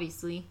events,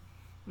 obviously,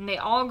 and they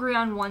all agree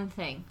on one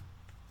thing.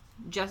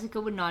 Jessica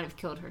would not have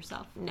killed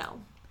herself.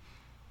 No.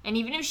 And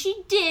even if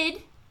she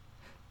did,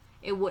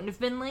 it wouldn't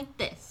have been like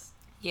this.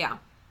 Yeah.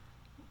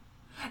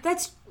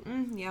 That's,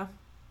 yeah.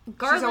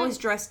 Garland, she's always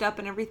dressed up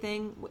and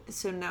everything,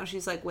 so now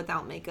she's, like,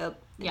 without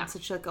makeup. Yeah.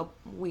 Such, like, a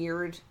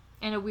weird...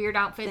 And a weird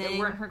outfit that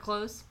weren't her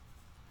clothes.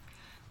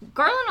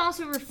 Garland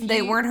also refused...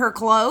 They weren't her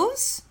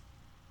clothes?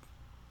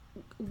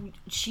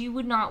 She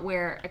would not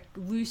wear a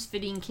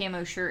loose-fitting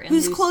camo shirt and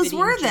whose clothes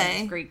were jeans.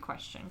 they? Great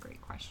question.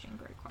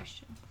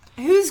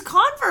 Whose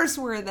Converse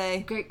were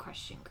they? Great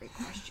question.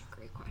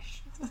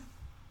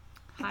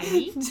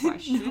 Heidi,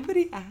 question.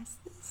 Nobody asked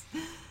this?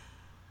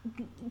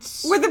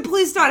 Were the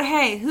police not,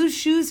 hey, whose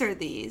shoes are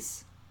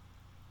these?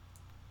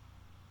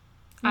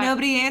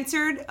 Nobody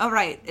answered? All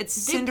right, it's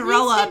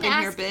Cinderella up in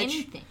here, bitch.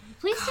 Anything.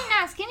 Police didn't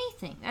ask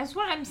anything. That's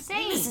what I'm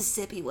saying.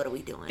 Mississippi, what are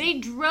we doing? They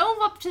drove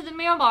up to the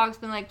mailbox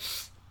and like,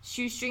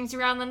 shoestrings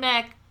around the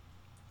neck.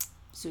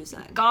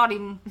 Suicide. Got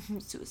him.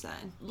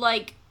 Suicide.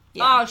 Like,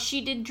 oh, she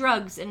did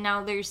drugs and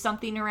now there's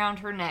something around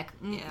her neck.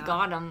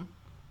 Got him.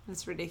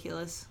 That's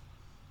ridiculous.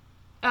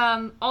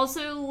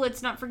 Also,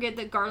 let's not forget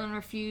that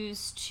Garland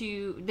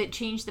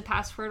changed the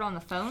password on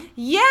the phone.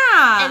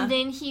 Yeah. And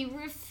then he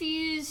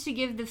refused to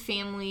give the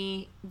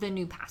family the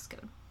new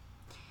passcode.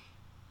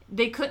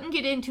 They couldn't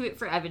get into it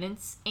for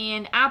evidence,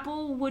 and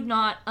Apple would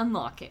not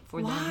unlock it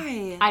for them.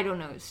 Why? I don't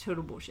know. It's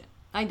total bullshit.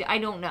 I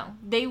don't know.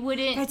 They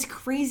wouldn't. That's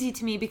crazy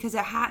to me because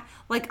I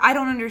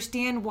don't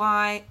understand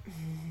why.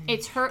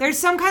 It's her. There's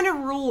some kind of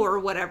rule or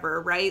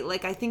whatever, right?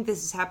 Like, I think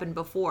this has happened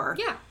before.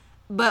 Yeah.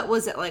 But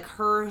was it like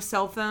her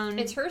cell phone?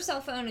 It's her cell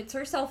phone. It's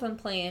her cell phone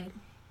plan.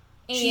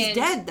 And she's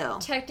dead, though.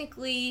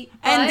 Technically.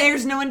 And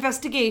there's no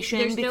investigation.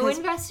 There's no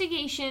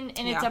investigation,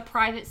 and it's a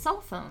private cell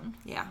phone.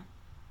 Yeah.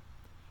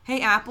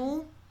 Hey,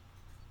 Apple.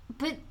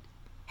 But.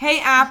 Hey,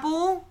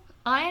 Apple.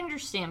 I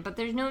understand, but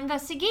there's no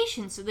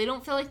investigation, so they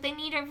don't feel like they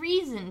need a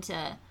reason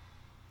to.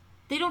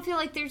 They don't feel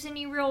like there's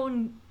any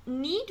real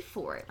need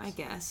for it. I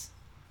guess.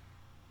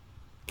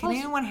 Can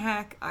anyone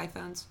hack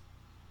iPhones?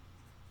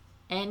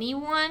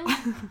 Anyone?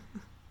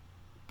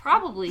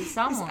 Probably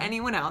someone. Is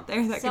anyone out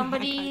there that can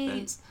hack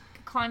iPhones?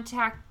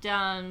 Contact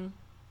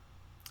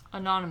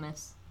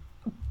Anonymous.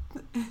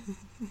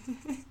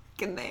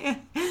 Can they?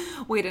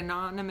 Wait,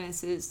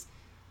 Anonymous is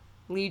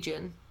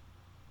Legion.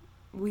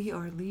 We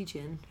are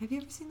Legion. Have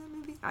you ever seen that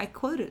movie? I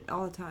quote it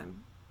all the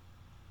time.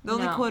 The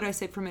only quote I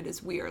say from it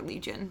is "We are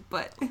Legion,"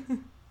 but.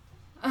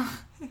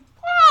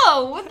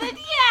 Oh, what the? Yeah.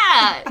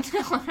 I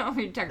don't know what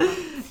you're talking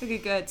about. Okay,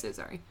 go ahead. So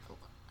sorry.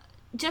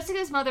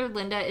 Jessica's mother,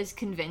 Linda, is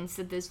convinced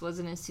that this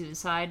wasn't a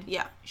suicide.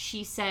 Yeah.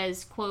 She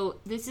says,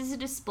 quote, "This is a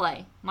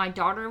display. My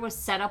daughter was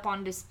set up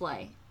on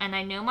display. And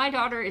I know my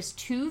daughter is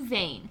too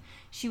vain.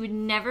 She would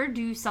never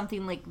do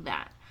something like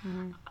that.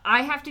 Mm-hmm.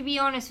 I have to be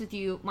honest with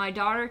you. My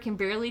daughter can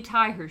barely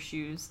tie her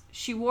shoes.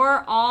 She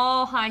wore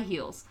all high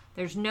heels.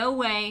 There's no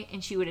way,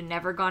 and she would have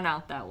never gone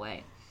out that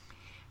way."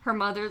 Her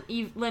mother,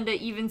 Linda,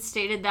 even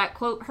stated that,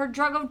 quote, "Her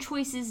drug of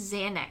choice is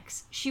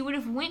Xanax. She would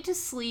have went to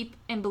sleep,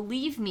 and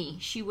believe me,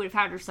 she would have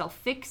had herself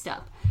fixed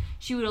up.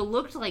 She would have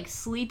looked like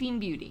Sleeping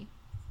Beauty."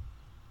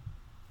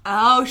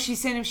 Oh, she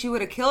said if she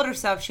would have killed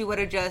herself, she would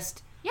have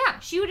just... Yeah,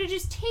 she would have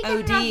just taken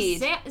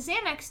enough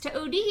Xanax to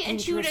OD, and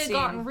she would have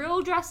gotten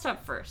real dressed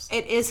up first.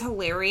 It is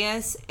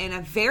hilarious, and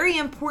a very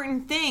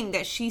important thing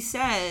that she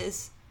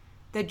says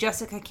that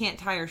Jessica can't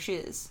tie her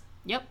shoes.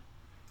 Yep.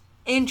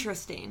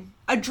 Interesting.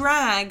 A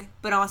drag,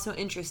 but also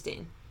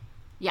interesting.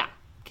 Yeah,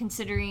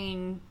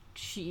 considering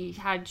she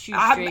had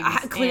shoestrings.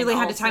 I clearly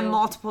had to tie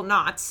multiple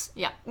knots.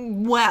 Yeah.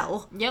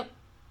 Well. Yep.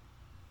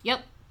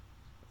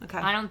 Okay.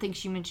 I don't think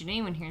she mentioned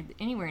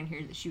anywhere in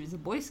here that she was a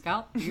Boy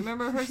Scout. Do you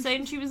remember her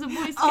saying she was a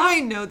Boy Scout? I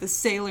know the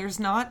sailor's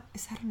knot.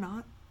 Is that a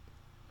knot?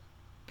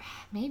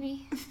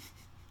 Maybe.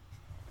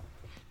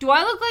 Do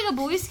I look like a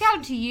Boy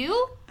Scout to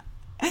you?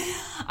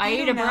 I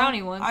ate a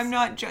brownie once. I'm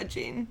not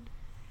judging.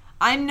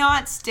 I'm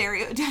not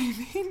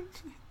stereotyping.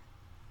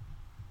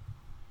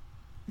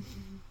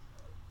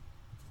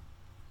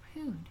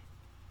 Rude.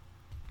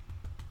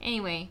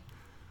 Anyway.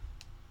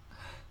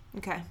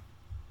 Okay.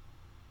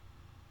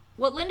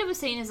 What Linda was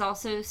saying is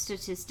also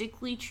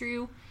statistically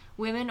true.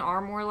 Women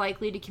are more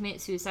likely to commit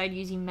suicide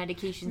using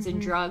medications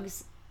and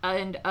drugs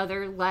and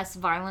other less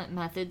violent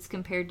methods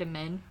compared to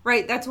men.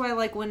 Right, that's why,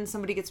 like, when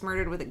somebody gets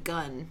murdered with a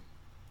gun,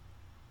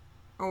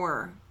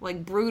 or,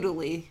 like,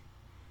 brutally,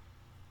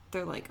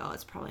 they're like, oh,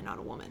 it's probably not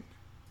a woman.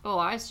 Oh,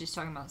 I was just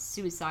talking about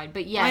suicide,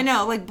 but yes. I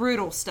know, like,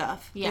 brutal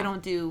stuff. Yeah. They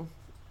don't do,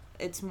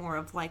 it's more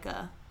of, like,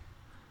 a...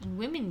 And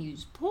women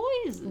use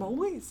poison.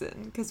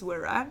 Poison, because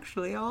we're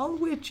actually all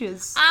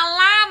witches. A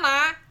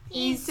llama,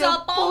 he's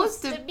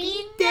supposed to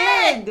be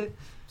dead.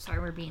 Sorry,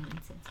 we're being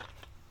insensitive.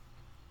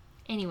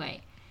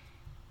 Anyway,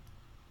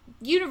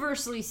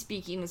 universally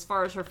speaking, as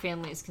far as her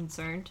family is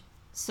concerned,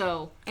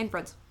 so... And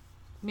friends.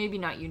 Maybe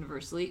not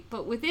universally,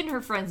 but within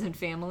her friends and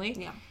family...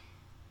 Yeah.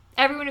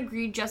 Everyone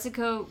agreed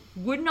Jessica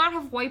would not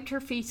have wiped her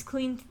face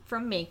clean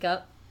from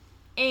makeup,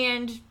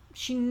 and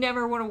she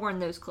never would have worn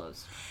those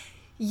clothes.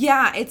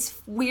 Yeah,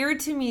 it's weird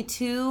to me,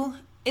 too.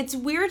 It's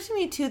weird to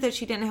me, too, that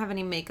she didn't have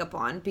any makeup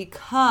on,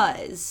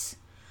 because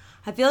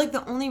I feel like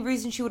the only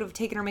reason she would have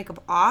taken her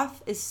makeup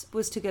off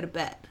was to go to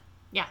bed.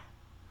 Yeah.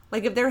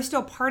 Like, if there was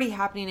still a party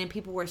happening and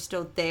people were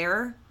still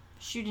there...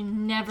 She would have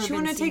never She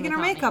wouldn't have taken her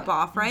makeup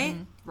off, right?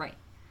 Mm-hmm. Right.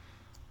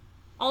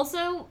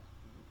 Also,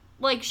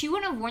 like, she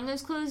wouldn't have worn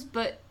those clothes,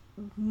 but...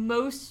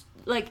 most,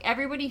 like,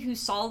 everybody who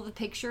saw the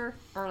picture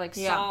or, like,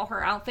 saw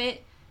her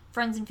outfit,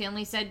 friends and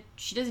family said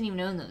she doesn't even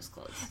own those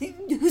clothes.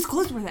 Whose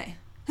clothes were they?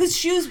 Whose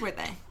shoes were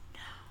they?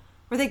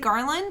 Were they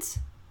Garland's?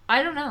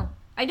 I don't know.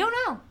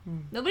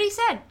 Nobody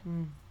said.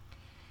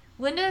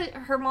 Linda,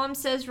 her mom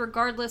says,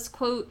 regardless,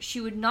 quote,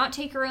 "She would not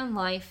take her own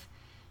life.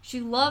 She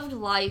loved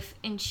life,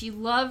 and she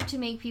loved to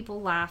make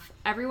people laugh.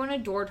 Everyone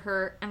adored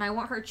her, and I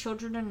want her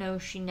children to know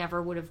she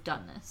never would have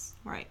done this."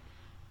 Right.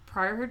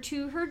 Prior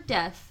to her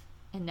death,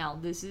 and now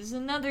this is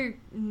another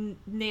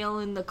nail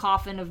in the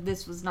coffin of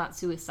this was not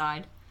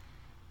suicide,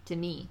 to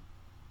me.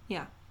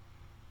 Yeah.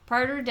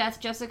 Prior to her death,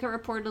 Jessica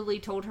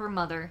reportedly told her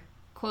mother,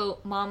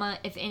 quote, "Mama,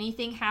 if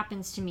anything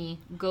happens to me,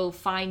 go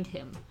find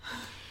him."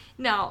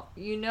 Now,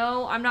 you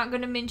know I'm not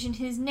going to mention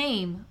his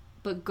name,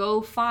 but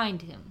go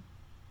find him.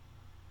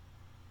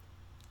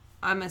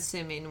 I'm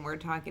assuming we're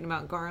talking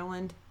about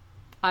Garland.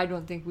 I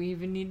don't think we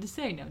even need to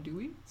say now, do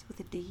we? It's with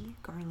a D,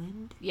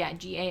 Garland. Yeah,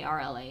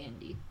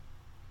 Garland.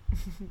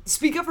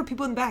 Speak up for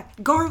people in the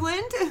back.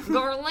 Garland?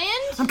 Garland?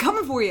 I'm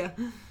coming for you.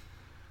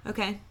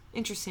 Okay,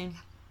 interesting.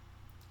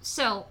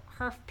 So,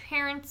 her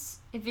parents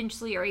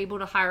eventually are able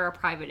to hire a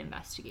private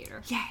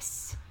investigator.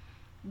 Yes.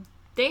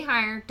 They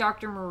hire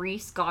Dr.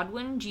 Maurice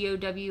Godwin,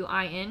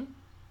 Godwin.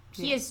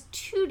 He has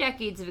 2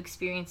 decades of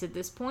experience at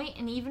this point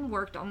and even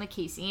worked on the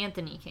Casey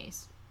Anthony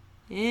case.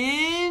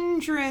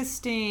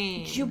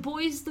 Interesting. Your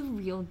boy's the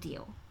real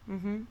deal.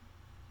 Mm-hmm.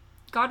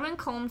 Godwin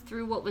combed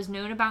through what was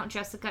known about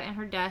Jessica and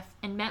her death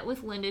and met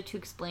with Linda to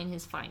explain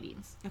his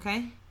findings.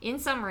 Okay. In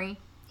summary,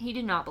 he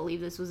did not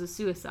believe this was a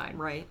suicide.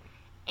 Right.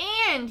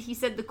 And he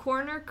said the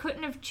coroner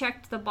couldn't have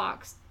checked the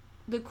box.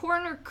 The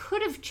coroner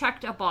could have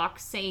checked a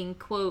box saying,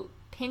 quote,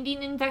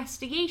 pending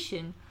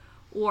investigation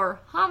or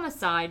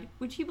homicide,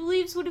 which he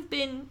believes would have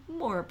been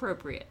more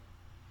appropriate.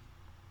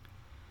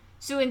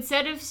 So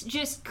instead of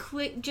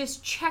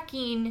just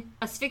checking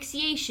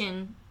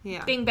asphyxiation,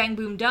 bing, bang,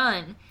 boom,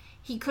 done,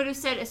 he could have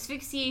said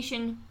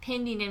asphyxiation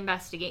pending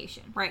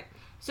investigation. Right.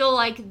 So,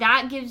 like,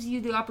 that gives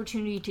you the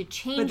opportunity to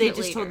change it. But they just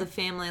just told the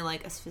family,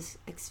 like, I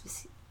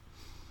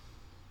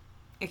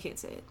can't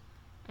say it.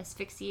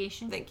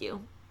 Asphyxiation? Thank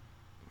you.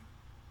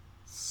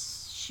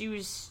 She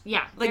was,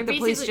 yeah. Like, the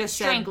police just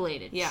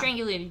strangulated. Said, yeah.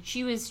 Strangulated.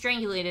 She was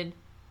strangulated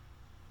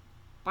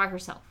by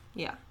herself.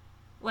 Yeah.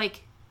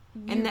 Like,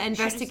 and the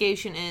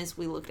investigation is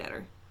we looked at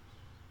her.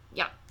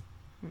 Yeah.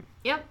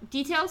 Yep.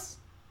 Details?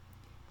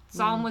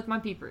 Saw them with my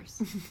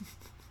peepers.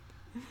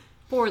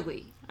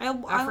 Poorly. I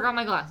forgot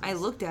my glasses. I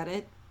looked at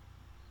it.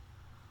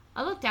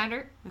 I looked at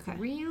her. Okay.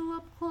 Real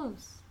up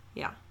close.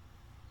 Yeah.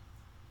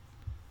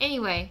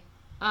 Anyway,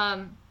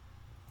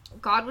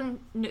 Godwin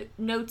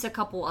notes a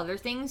couple other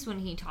things when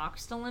he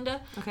talks to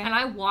Linda. Okay. And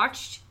I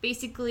watched,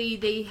 basically,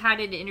 they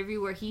had an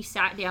interview where he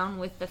sat down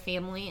with the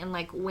family and,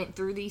 like, went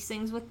through these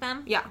things with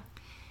them. Yeah.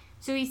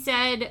 So he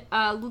said,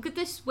 look at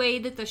this way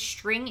that the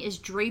string is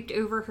draped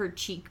over her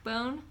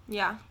cheekbone.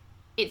 Yeah.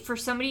 For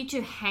somebody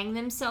to hang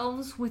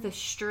themselves with a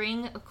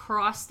string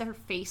across their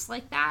face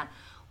like that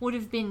would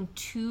have been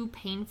too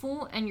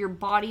painful, and your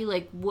body,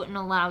 like, wouldn't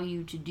allow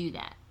you to do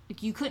that.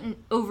 Like, you couldn't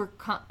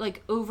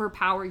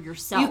overpower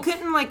yourself. You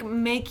couldn't, like,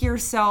 make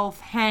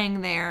yourself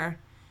hang there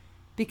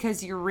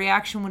because your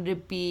reaction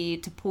would be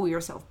to pull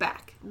yourself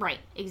back. Right,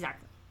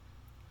 exactly.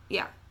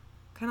 Yeah.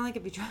 Kind of like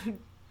if you try to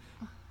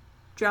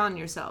drown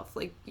yourself.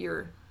 Like,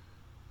 your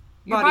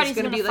body's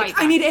going to be like,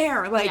 I need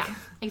air. Like, yeah,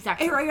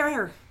 exactly.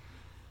 Air.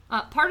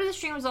 Part of the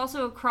string was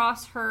also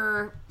across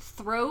her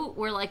throat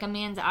where, like, a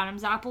man's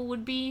Adam's apple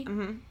would be.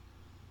 Mm-hmm.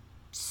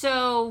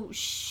 So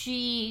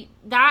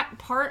that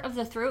part of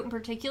the throat in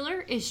particular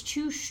is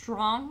too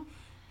strong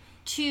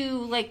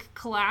to, like,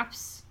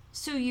 collapse.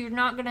 So you're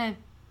not going to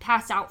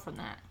pass out from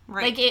that.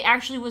 Right. Like, it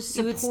actually was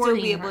supporting you would still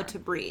be her. able to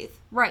breathe.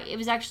 Right. It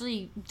was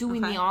actually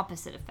doing the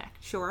opposite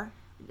effect. Sure.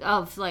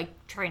 Of, like,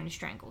 trying to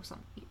strangle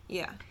somebody.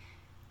 Yeah.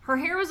 Her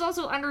hair was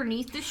also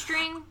underneath the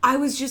string. I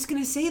was just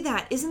going to say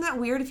that. Isn't that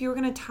weird? If you were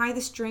going to tie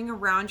the string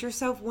around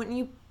yourself, wouldn't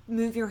you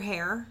move your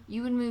hair?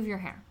 You would move your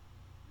hair.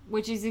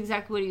 Which is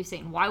exactly what he was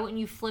saying. Why wouldn't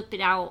you flip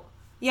it out?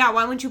 Yeah,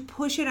 why wouldn't you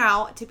push it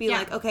out to be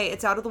like, okay,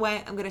 it's out of the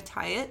way. I'm going to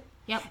tie it.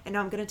 Yep. And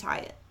now I'm going to tie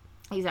it.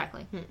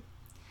 Exactly.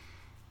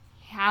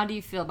 How do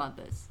you feel about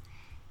this?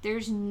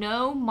 There's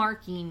no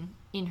marking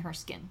in her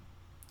skin.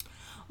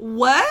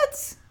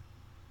 What?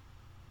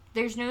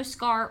 There's no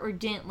scar or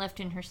dent left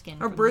in her skin.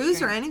 Or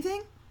bruise or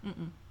anything?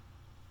 Mm-mm.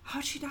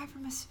 How'd she die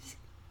from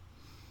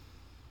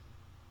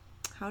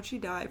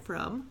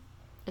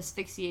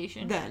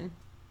asphyxiation? Then.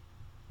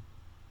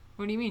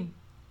 What do you mean?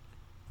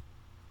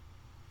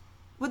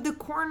 Would the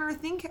coroner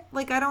think?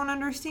 Like, I don't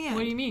understand.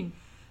 What do you mean?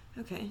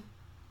 Okay.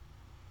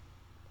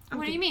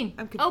 What do you mean?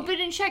 I'm confused. Open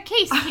and shut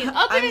case, Caitlin.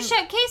 Open and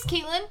shut case,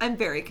 Caitlin. I'm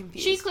very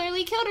confused. She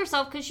clearly killed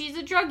herself because she's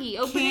a druggie.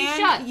 Open and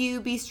shut. Can you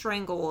be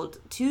strangled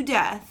to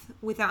death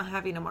without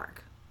having a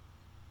mark?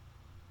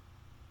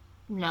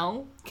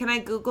 No. Can I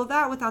Google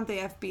that without the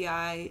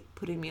FBI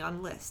putting me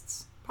on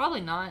lists?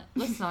 Probably not.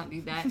 Let's not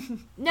do that.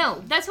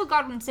 No, that's what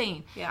Godwin's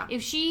saying. Yeah.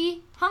 If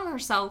she hung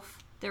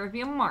herself, there would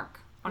be a mark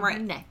on her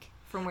neck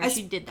from where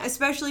she did that.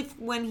 Especially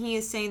when he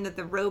is saying that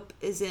the rope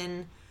is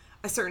in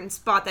a certain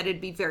spot that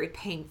it'd be very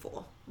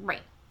painful.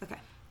 Right. Okay.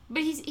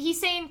 But he's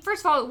saying,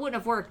 first of all, it wouldn't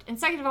have worked. And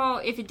second of all,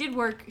 if it did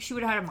work, she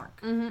would have had a mark.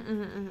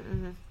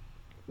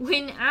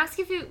 When asked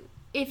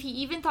if he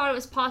even thought it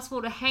was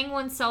possible to hang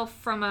oneself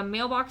from a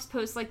mailbox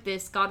post like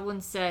this,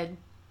 Godwin said,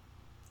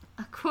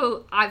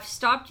 quote, I've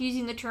stopped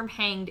using the term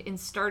hanged and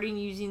starting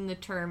using the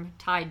term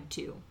tied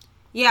to.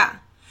 Yeah.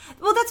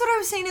 Well, that's what I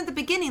was saying at the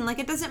beginning. Like,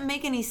 it doesn't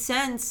make any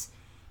sense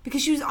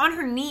because she was on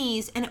her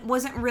knees and it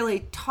wasn't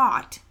really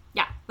taut.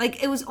 Yeah.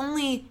 Like, it was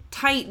only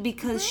tight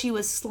because she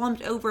was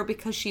slumped over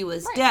because she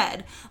was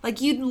dead.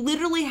 Like, you'd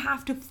literally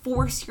have to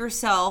force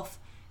yourself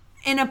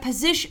in a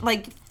position,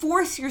 like,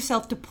 force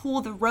yourself to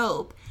pull the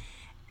rope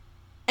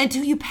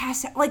until you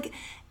pass out. Like,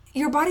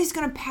 your body's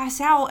going to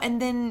pass out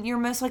and then you're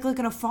most likely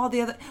going to fall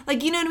the other...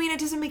 Like, you know what I mean? It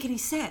doesn't make any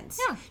sense.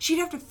 Yeah. She'd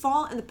have to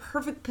fall in the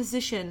perfect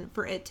position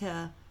for it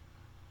to...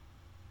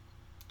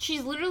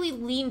 She's literally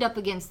leaned up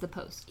against the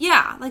post.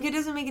 Yeah, like, it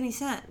doesn't make any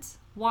sense.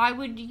 How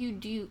would you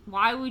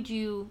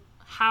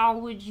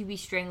be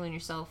strangling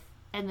yourself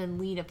and then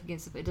lean up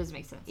against it? It doesn't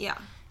make sense. Yeah.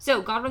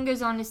 So, Godwin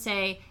goes on to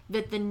say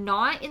that the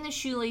knot in the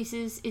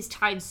shoelaces is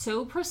tied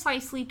so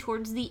precisely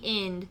towards the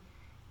end.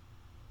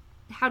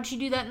 How'd she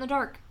do that in the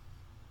dark?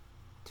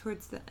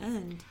 Towards the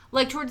end.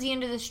 Like, towards the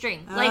end of the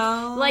string.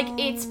 Oh. Like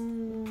it's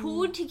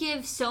pulled to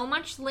give so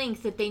much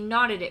length that they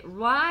knotted it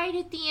right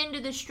at the end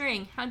of the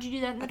string. How'd you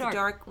do that in the dark? At the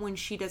dark when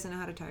she doesn't know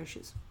how to tie her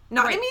shoes.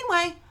 Not in a mean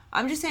way.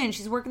 I'm just saying,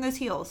 she's working those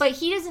heels. But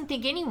he doesn't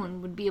think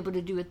anyone would be able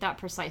to do it that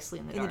precisely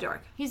in the dark. In the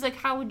dark. He's like,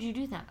 how would you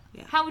do that?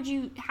 Yeah. How would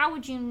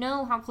you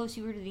know how close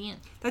you were to the end?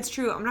 That's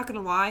true. I'm not going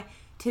to lie.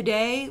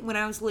 Today, when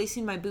I was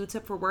lacing my boots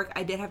up for work,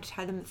 I did have to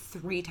tie them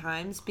 3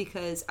 times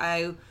because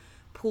I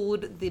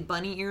pulled the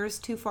bunny ears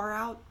too far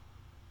out.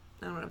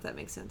 I don't know if that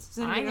makes sense. Does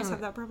anybody else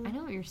have that problem? I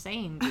know what you're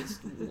saying.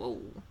 Just,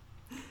 whoa.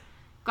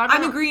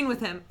 I'm agreeing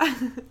with him.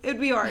 It'd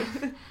be hard.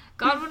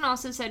 Godwin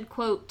also said,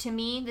 quote, "To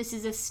me, this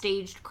is a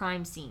staged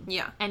crime scene.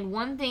 Yeah. And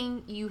one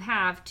thing you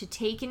have to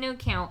take into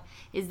account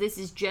is this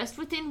is just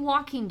within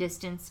walking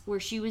distance where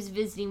she was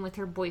visiting with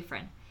her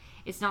boyfriend.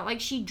 It's not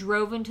like she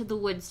drove into the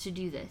woods to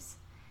do this.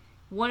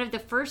 One of the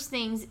first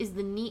things is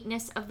the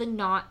neatness of the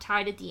knot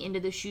tied at the end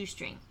of the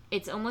shoestring.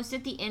 It's almost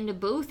at the end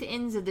of both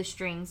ends of the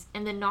strings,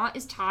 and the knot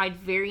is tied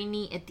very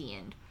neat at the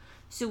end.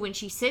 So when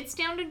she sits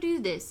down to do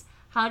this,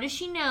 how does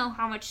she know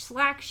how much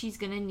slack she's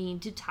going to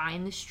need to tie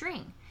in the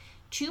string?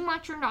 Too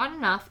much or not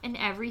enough, and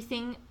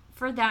everything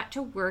for that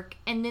to work,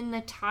 and then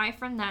the tie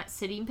from that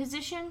sitting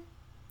position?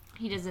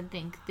 He doesn't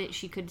think that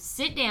she could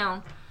sit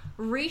down,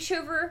 reach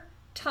over,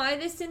 tie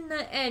this in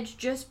the edge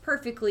just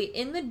perfectly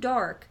in the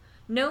dark,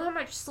 know how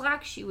much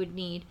slack she would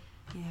need.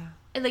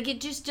 Yeah. Like,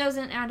 it just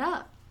doesn't add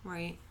up.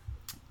 Right.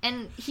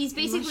 And he's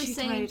basically she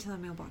saying... tied it to the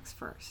mailbox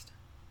first.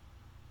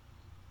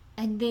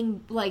 And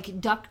then,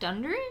 like, ducked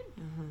under it?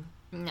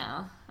 Mm-hmm.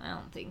 No, I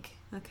don't think.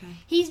 Okay.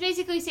 He's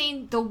basically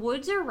saying the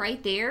woods are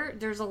right there.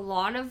 There's a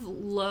lot of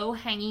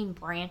low-hanging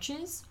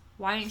branches.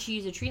 Why didn't she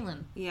use a tree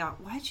limb? Yeah.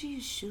 Why'd you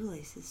use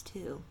shoelaces,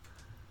 too?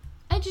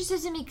 It just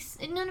doesn't make...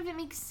 None of it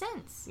makes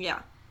sense.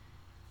 Yeah.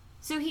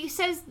 So he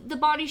says the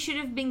body should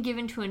have been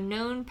given to a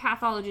known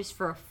pathologist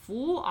for a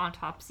full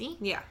autopsy.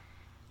 Yeah.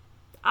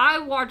 I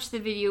watched the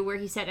video where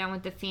he sat down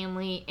with the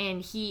family,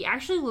 and he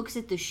actually looks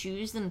at the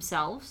shoes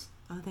themselves.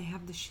 Oh, they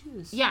have the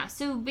shoes. Yeah,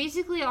 so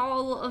basically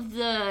all of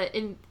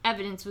the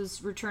evidence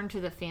was returned to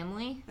the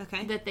family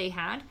that they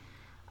had.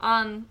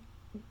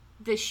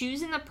 The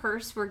shoes and the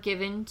purse were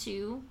given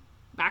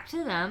back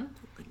to them.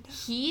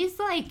 He's,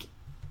 like,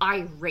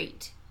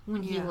 irate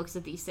when he looks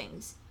at these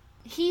things.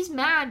 He's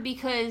mad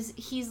because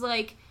he's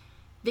like,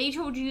 they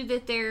told you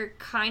that they're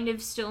kind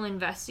of still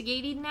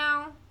investigating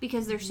now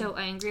because they're so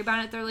angry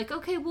about it. They're like,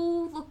 okay,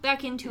 we'll look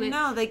back into it.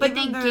 No, they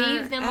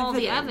gave them all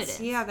the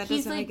evidence. Yeah, that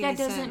doesn't make any sense.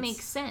 That doesn't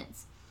make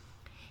sense.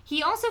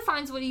 He also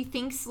finds what he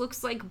thinks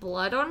looks like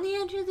blood on the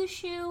edge of the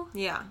shoe.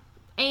 Yeah.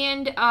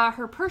 And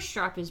her purse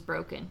strap is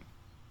broken.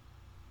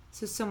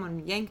 So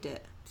someone yanked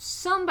it.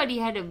 Somebody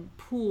had to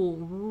pull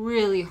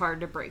really hard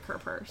to break her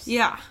purse.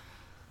 Yeah.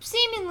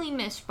 Seemingly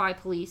missed by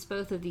police,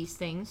 both of these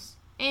things.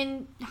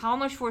 And how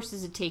much force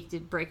does it take to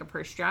break a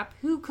purse strap?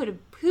 Who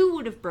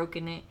would have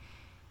broken it?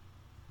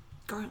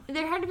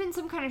 There had to have been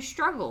some kind of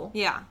struggle.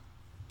 Yeah.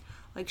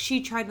 Like,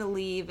 she tried to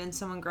leave and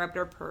someone grabbed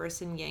her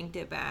purse and yanked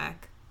it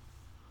back.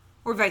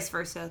 Or vice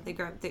versa.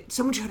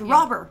 Someone tried to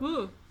rob her.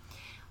 Ooh.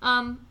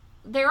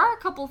 There are a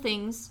couple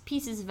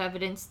pieces of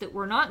evidence that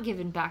were not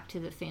given back to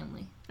the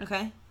family.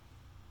 Okay.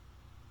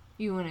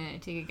 You want to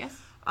take a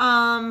guess?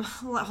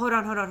 Hold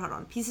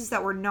on. Pieces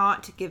that were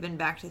not given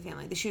back to the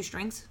family. The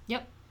shoestrings?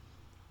 Yep.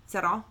 Is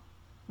that all?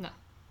 No.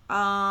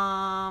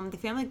 The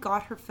family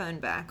got her phone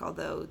back,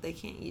 although they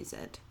can't use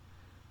it.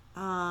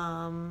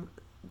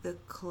 The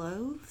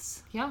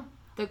clothes? Yeah.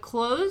 The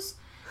clothes?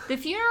 The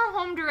funeral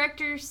home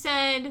director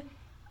said,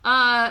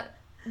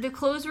 the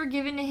clothes were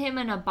given to him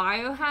in a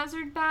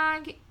biohazard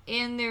bag,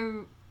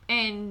 and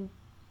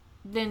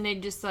then they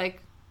just,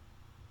 like,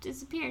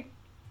 disappeared.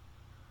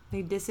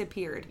 They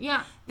disappeared.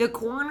 Yeah. The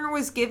coroner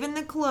was given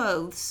the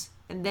clothes,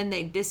 and then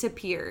they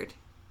disappeared.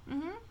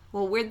 Mm-hmm.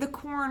 Well, where'd the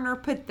coroner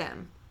put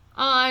them?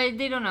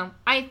 They don't know.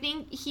 I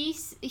think he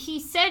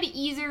said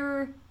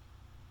either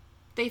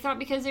they thought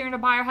because they were in a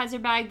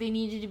biohazard bag they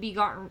needed to be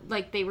gotten,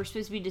 like, they were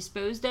supposed to be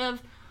disposed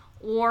of,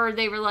 or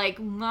they were like,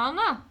 well,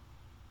 no.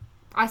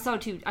 I saw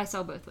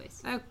both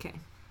ways. Okay.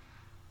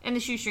 And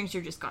the shoestrings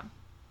are just gone.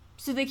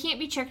 So they can't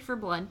be checked for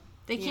blood.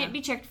 They can't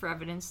be checked for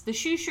evidence. The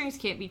shoestrings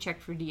can't be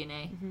checked for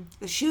DNA. Mm-hmm.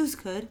 The shoes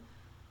could.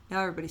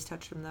 Now everybody's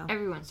touched them, though.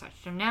 Everyone's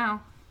touched them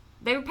now.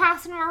 They were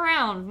passing them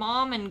around.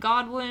 Mom and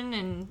Godwin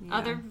and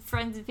other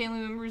friends and family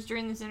members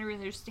during this interview,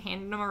 they're just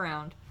handing them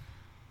around.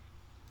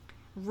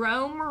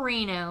 Ro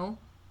Moreno,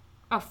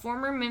 a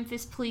former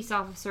Memphis police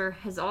officer,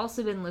 has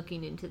also been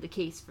looking into the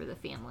case for the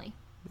family.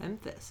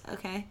 Memphis,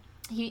 okay.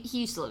 He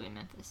used to live in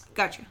Memphis.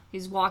 Gotcha.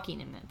 He's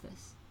walking in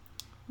Memphis.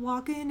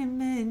 Walking in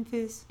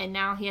Memphis. And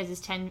now he has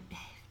his 10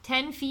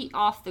 feet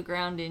off the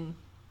ground in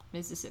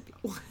Mississippi.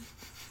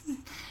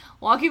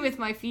 Walking with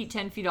my feet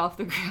 10 feet off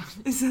the ground.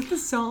 Is that the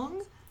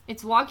song?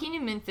 It's walking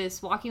in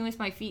Memphis, walking with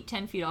my feet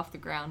 10 feet off the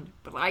ground,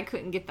 but I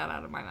couldn't get that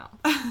out of my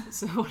mouth.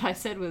 So what I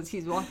said was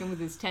he's walking with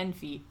his 10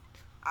 feet.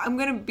 I'm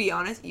going to be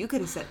honest, you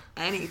could have said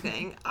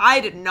anything. I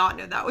did not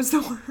know that was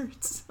the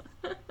words.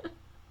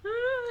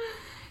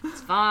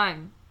 It's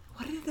fine.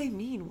 What did they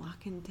mean,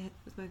 walking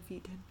with my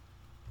feet 10?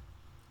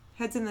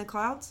 Heads in the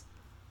clouds?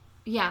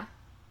 Yeah.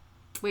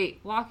 Wait,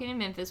 walking in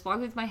Memphis,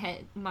 walking with my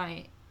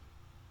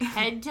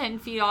head 10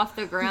 feet off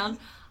the ground.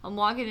 I'm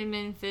walking in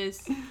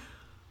Memphis.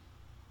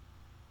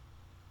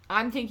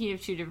 I'm thinking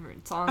of two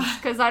different songs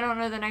because I don't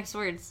know the next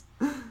words.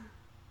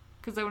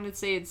 Because I want to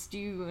say it's "Do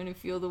you want to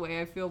feel the way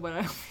I feel?" But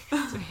I don't think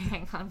that's right.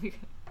 Hang on.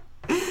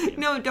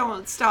 No,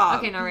 don't. Stop.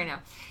 Okay, not right now.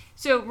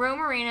 So, Ro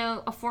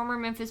Moreno, a former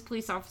Memphis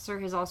police officer,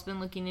 has also been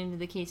looking into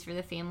the case for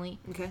the family.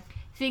 Okay.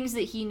 Things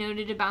that he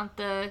noted about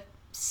the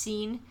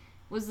scene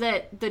was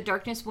that the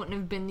darkness wouldn't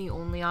have been the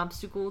only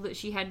obstacle that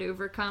she had to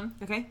overcome.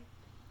 Okay.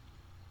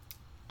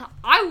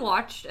 I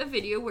watched a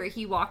video where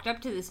he walked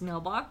up to this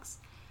mailbox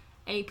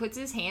and he puts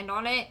his hand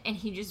on it and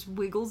he just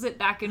wiggles it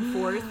back and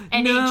forth.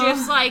 And No. it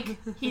just like,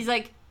 he's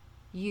like,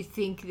 you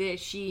think that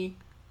she,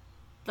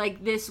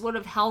 like, this would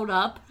have held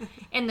up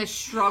in the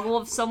struggle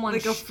of someone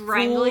Like a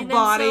strangling full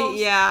body, themselves?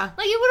 yeah.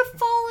 Like, it would have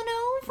fallen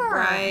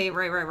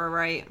over.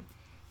 Right.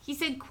 He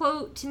said,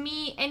 quote, "To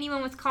me,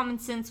 anyone with common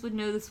sense would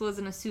know this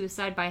wasn't a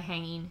suicide by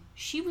hanging.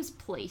 She was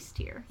placed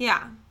here."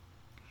 Yeah.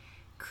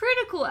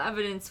 Critical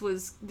evidence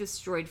was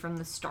destroyed from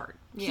the start.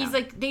 Yeah. He's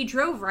like, they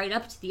drove right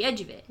up to the edge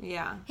of it.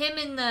 Yeah. Him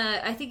and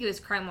I think it was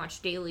Crime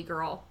Watch Daily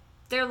girl,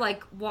 they're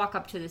like, walk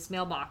up to this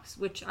mailbox,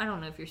 which I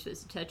don't know if you're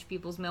supposed to touch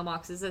people's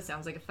mailboxes. That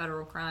sounds like a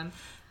federal crime.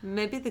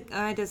 Maybe the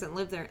guy doesn't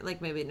live there.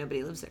 Like, maybe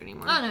nobody lives there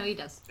anymore. Oh, no, he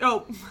does.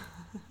 Oh.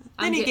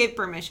 Then he good. gave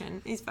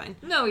permission. He's fine.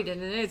 No, he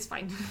didn't. It's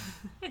fine.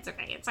 It's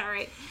okay. It's all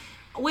right.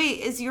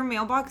 Wait, is your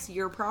mailbox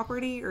your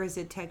property, or is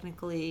it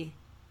technically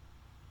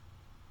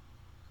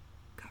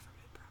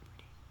government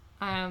property?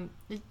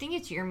 I think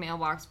it's your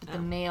mailbox, but the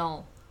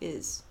mail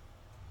is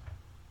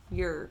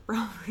your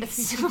property.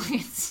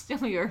 it's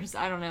still yours.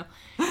 I don't know.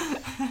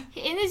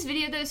 In this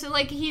video, though, so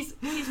like he's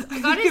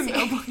got his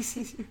mailbox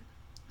is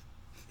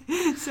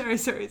your...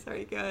 Sorry.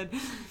 Go ahead.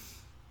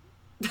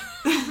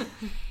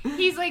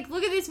 He's like,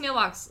 look at this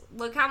mailbox.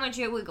 Look how much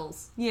it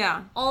wiggles.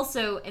 Yeah.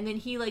 Also, and then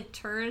he like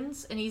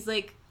turns and he's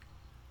like,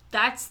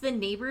 that's the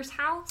neighbor's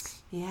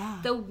house. Yeah.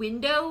 The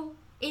window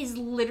is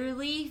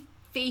literally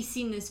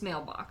facing this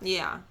mailbox.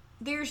 Yeah.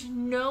 There's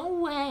no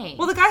way.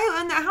 Well, the guy who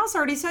owned that house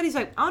already said, he's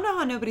like, oh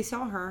no, nobody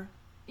saw her.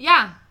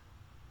 Yeah.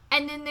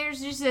 And then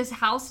there's just this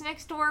house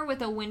next door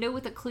with a window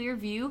with a clear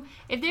view.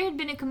 If there had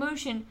been a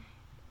commotion,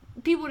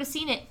 people would have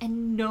seen it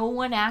and no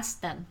one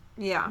asked them.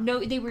 Yeah.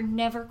 No, they were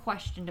never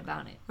questioned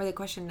about it. Are they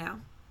questioned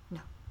now?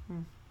 No.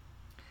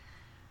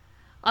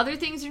 Other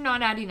things are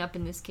not adding up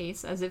in this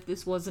case, as if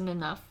this wasn't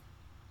enough.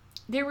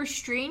 There were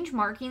strange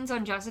markings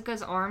on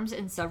Jessica's arms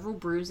and several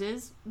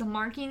bruises. The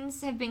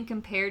markings have been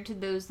compared to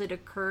those that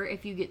occur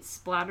if you get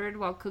splattered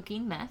while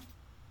cooking meth.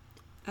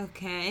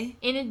 Okay.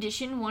 In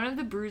addition, one of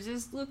the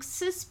bruises looks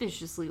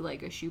suspiciously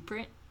like a shoe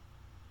print.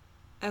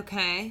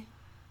 Okay.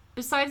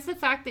 Besides the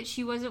fact that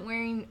she wasn't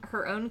wearing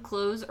her own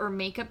clothes or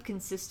makeup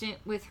consistent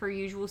with her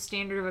usual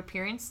standard of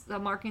appearance, the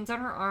markings on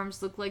her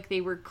arms look like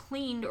they were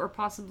cleaned or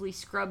possibly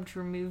scrubbed to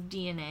remove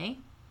DNA.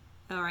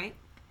 All right.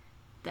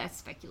 That's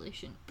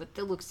speculation, but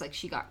it looks like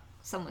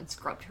someone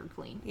scrubbed her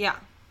clean. Yeah.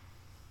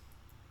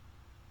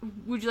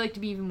 Would you like to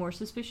be even more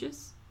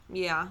suspicious?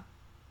 Yeah.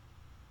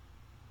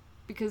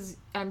 Because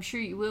I'm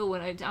sure you will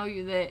when I tell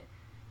you that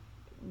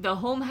the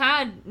home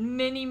had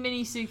many,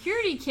 many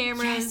security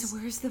cameras. Yes,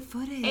 where's the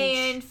footage?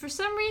 And for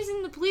some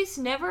reason, the police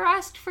never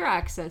asked for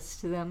access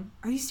to them.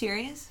 Are you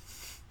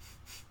serious?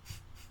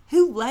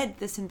 Who led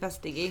this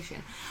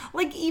investigation?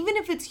 Like, even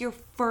if it's your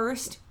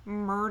first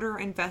murder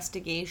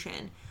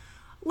investigation,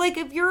 like,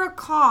 if you're a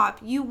cop,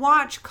 you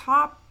watch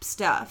cop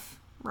stuff,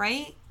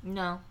 right?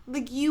 No.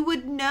 Like, you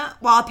would know.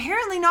 Well,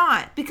 apparently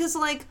not. Because,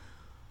 like,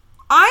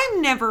 I've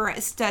never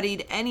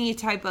studied any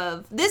type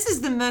of... This is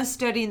the most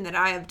studying that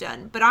I have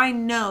done. But I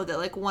know that,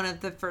 like, one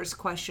of the first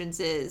questions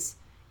is...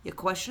 You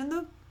question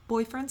the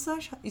boyfriend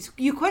 /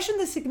 You question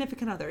the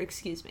significant other,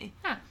 excuse me.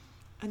 Huh.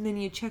 And then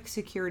you check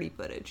security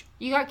footage.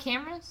 You got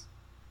cameras?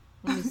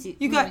 Let me see.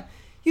 You got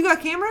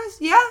cameras?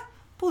 Yeah?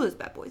 Pull those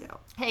bad boys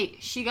out. Hey,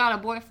 she got a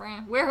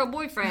boyfriend. Where her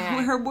boyfriend at?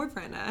 Where her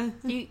boyfriend at?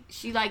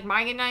 She like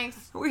Mike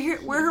nice?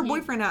 Where her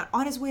boyfriend at?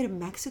 On his way to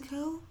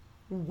Mexico?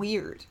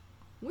 Weird.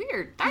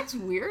 Weird. That's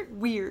weird.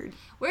 Weird.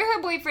 Where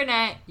her boyfriend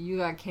at? You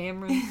got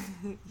cameras?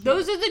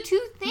 Those are the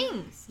two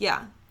things.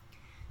 Yeah.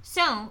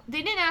 So,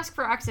 they didn't ask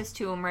for access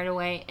to him right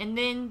away, and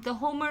then the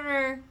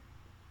homeowner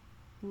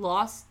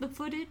lost the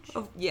footage.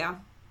 Oh, yeah.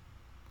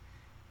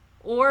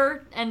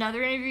 Or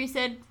another interview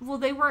said, well,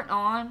 they weren't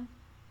on.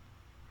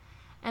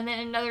 And then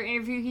another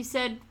interview he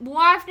said, well,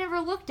 I've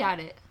never looked at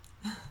it.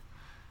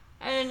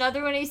 And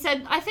another one, he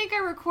said, I think I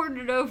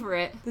recorded over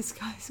it. This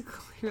guy's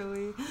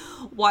clearly...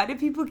 Why do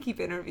people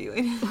keep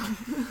interviewing?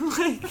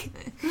 Like,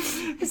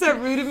 is that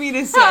rude of me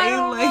to say? I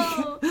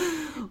don't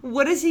know.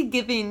 What is he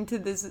giving to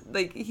this?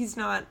 Like, he's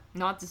not...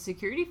 Not the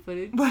security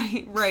footage.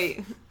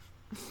 Right.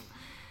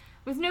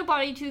 With no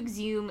body to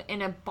exhume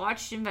and a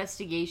botched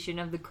investigation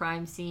of the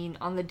crime scene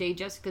on the day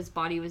Jessica's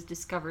body was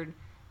discovered,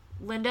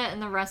 Linda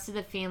and the rest of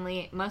the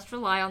family must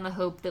rely on the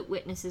hope that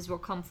witnesses will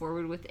come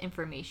forward with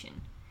information.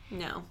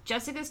 No.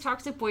 Jessica's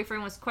toxic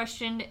boyfriend was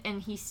questioned, and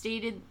he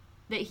stated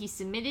that he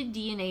submitted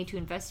DNA to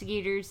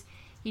investigators.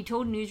 He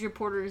told news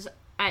reporters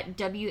at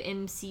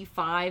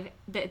WMC5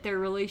 that their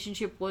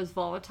relationship was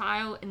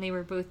volatile and they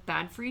were both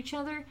bad for each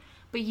other,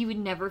 but he would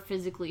never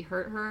physically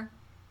hurt her.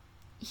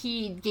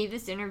 He gave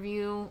this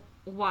interview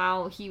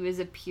while he was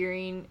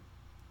appearing.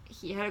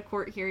 He had a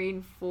court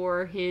hearing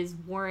for his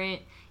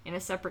warrant in a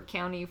separate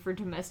county for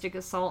domestic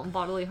assault and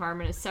bodily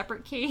harm in a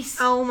separate case.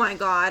 Oh my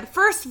God.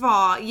 First of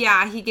all,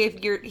 yeah, I gave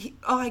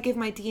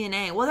my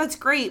DNA. Well, that's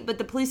great, but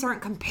the police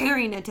aren't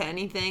comparing it to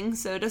anything,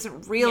 so it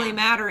doesn't really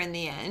matter in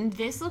the end.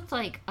 This looked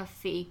like a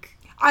fake.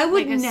 I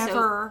would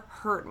never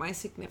hurt my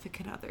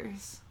significant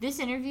others. This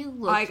interview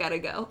looked... I gotta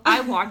go.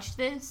 I watched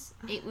this.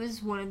 It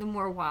was one of the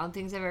more wild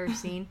things I've ever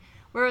seen.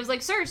 Where it was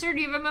like, sir, do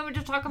you have a moment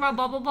to talk about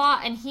blah, blah,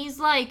 blah? And he's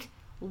like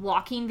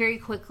walking very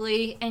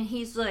quickly, and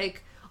he's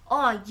like,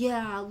 oh,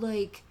 yeah,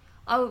 like,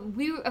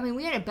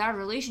 we had a bad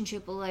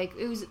relationship, but, like,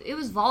 it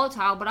was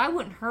volatile, but I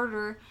wouldn't hurt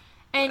her.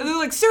 And they're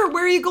like, sir,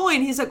 where are you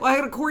going? He's like, well, I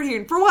got a court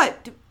hearing. For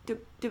what?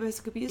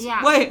 Domestic abuse?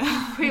 Yeah. Wait,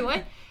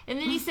 what? And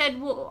then he said,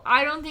 well,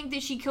 I don't think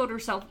that she killed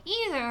herself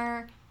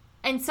either,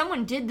 and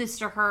someone did this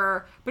to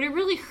her, but it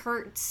really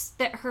hurts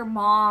that her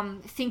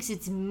mom thinks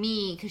it's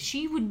me, because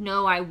she would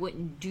know I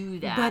wouldn't do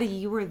that. Buddy,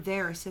 you were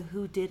there, so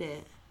who did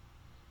it?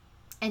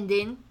 And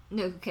then,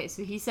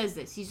 so he says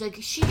this. He's like,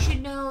 she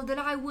should know that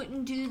I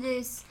wouldn't do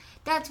this.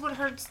 That's what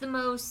hurts the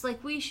most.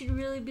 Like, we should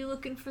really be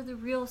looking for the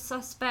real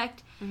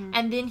suspect. Mm-hmm.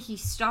 And then he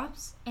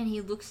stops, and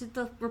he looks at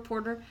the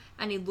reporter,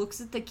 and he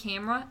looks at the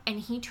camera, and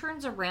he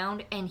turns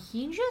around, and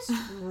he just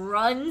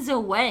runs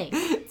away.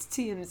 It's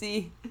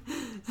TMZ.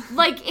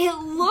 Like, it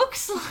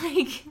looks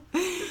like...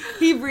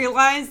 He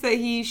realized that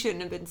he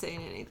shouldn't have been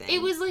saying anything.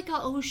 It was like,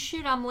 oh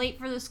shit, I'm late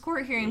for this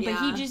court hearing. Yeah.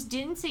 But he just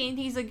didn't say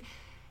anything. He's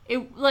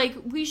like,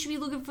 we should be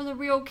looking for the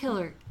real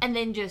killer. And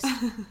then just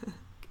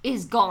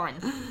is gone.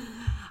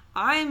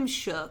 I'm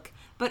shook.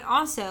 But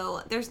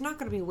also, there's not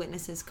going to be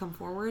witnesses come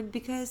forward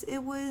because it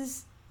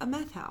was a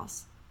meth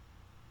house.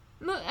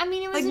 I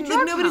mean, it was a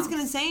drug nobody's house.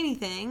 going to say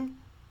anything.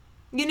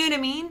 You know what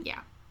I mean?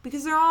 Yeah.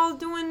 Because they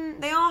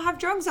all have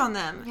drugs on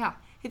them. Yeah.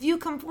 If you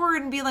come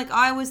forward and be like,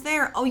 I was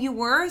there. Oh, you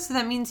were? So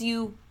that means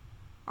you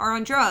are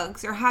on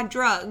drugs or had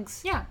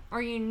drugs. Yeah.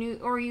 Or you knew,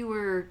 or you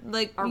were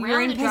like around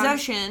you're in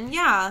possession. Drugs,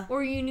 yeah.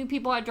 Or you knew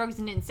people had drugs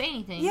and didn't say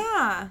anything.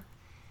 Yeah.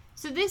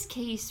 So this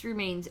case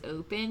remains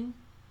open.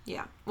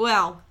 Yeah.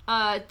 Well,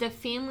 the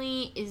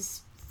family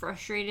is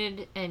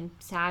frustrated and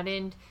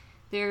saddened.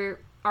 There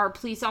are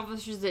police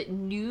officers that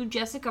knew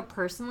Jessica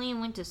personally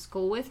and went to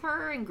school with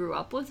her and grew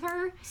up with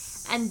her,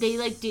 and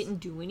they didn't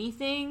do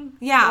anything.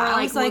 Yeah,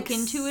 or look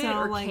into it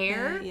or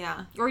care.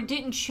 Yeah. Or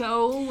didn't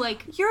show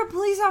you're a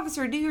police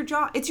officer. Do your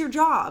job. It's your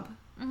job.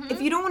 Mm-hmm.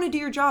 If you don't want to do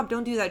your job,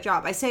 don't do that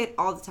job. I say it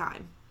all the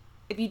time.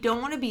 If you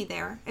don't want to be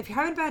there, if you're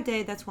having a bad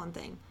day, that's one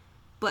thing.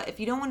 But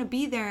if you don't want to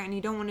be there and you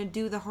don't want to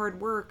do the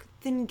hard work,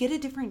 then get a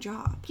different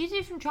job. Get a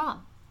different job.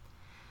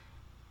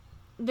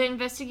 The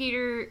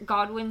investigator,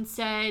 Godwin,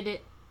 said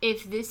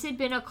if this had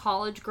been a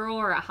college girl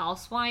or a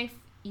housewife,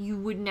 you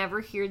would never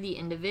hear the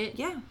end of it.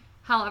 Yeah.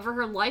 However,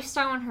 her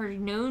lifestyle and her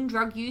known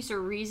drug use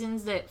are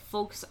reasons that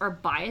folks are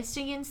biased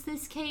against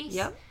this case.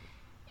 Yep.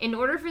 In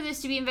order for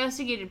this to be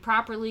investigated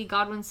properly,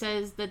 Godwin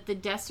says that the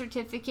death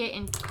certificate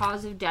and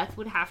cause of death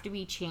would have to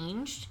be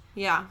changed.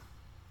 Yeah.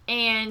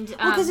 And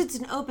because it's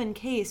an open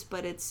case,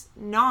 but it's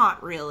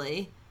not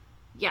really.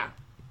 Yeah.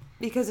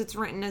 Because it's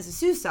written as a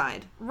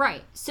suicide.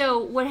 Right. So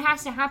what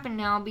has to happen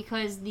now,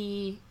 because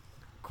the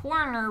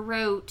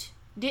coroner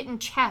didn't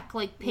check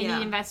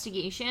pending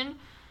investigation,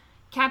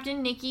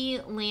 Captain Nikki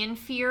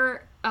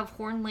Lanfear of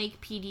Horn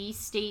Lake PD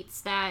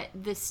states that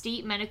the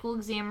state medical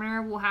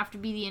examiner will have to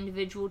be the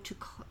individual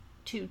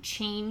to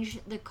change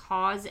the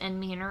cause and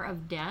manner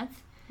of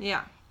death.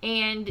 Yeah.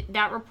 And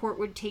that report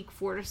would take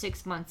 4 to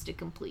 6 months to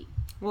complete.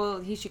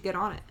 Well, he should get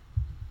on it.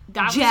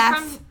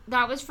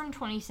 That was from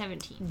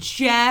 2017.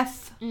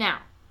 Jeff. Now,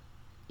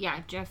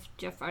 yeah, Jeff,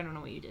 I don't know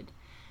what you did.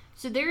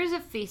 So there is a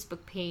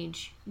Facebook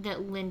page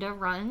that Linda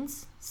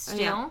runs still.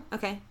 Oh, yeah.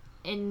 Okay.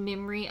 In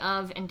memory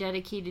of and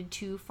dedicated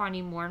to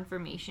finding more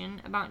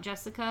information about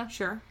Jessica.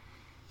 Sure.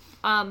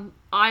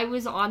 I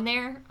was on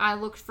there. I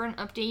looked for an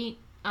update.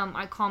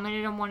 I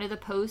commented on one of the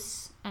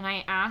posts and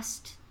I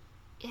asked,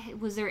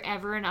 was there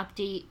ever an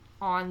update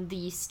on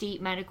the state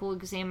medical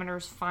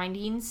examiner's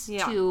findings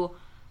to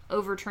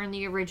overturn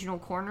the original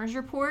coroner's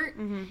report?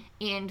 Mm-hmm.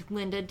 And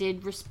Linda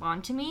did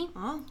respond to me.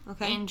 Oh,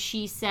 okay. And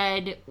she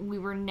said we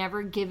were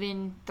never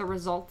given the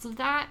results of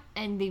that,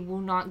 and they will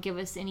not give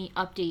us any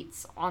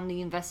updates on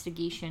the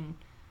investigation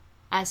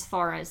as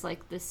far as,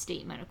 like, the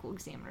state medical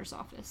examiner's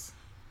office.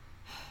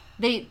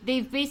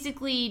 They've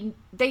basically,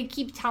 they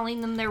keep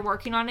telling them they're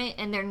working on it,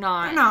 and they're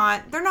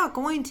not. They're not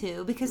going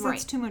to, because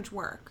that's too much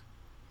work.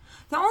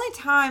 The only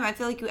time I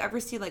feel like you ever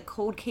see, like,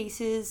 cold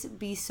cases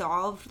be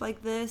solved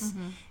like this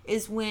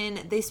is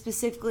when they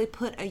specifically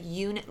put a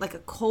unit, like a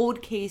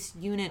cold case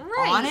unit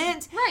on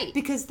it. Right.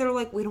 Because they're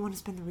like, we don't want to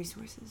spend the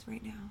resources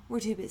right now. We're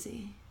too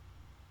busy.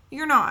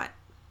 You're not.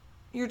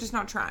 You're just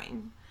not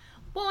trying.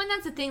 Well, and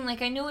that's the thing.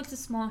 Like, I know it's a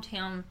small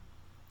town,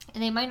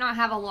 and they might not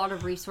have a lot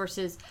of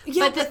resources.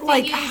 Yeah, but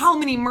like, how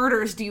many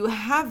murders do you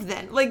have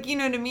then? Like, you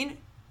know what I mean?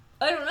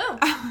 I don't know.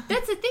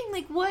 That's the thing.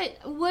 Like,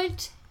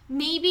 what,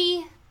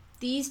 maybe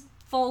these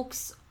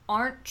folks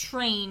aren't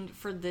trained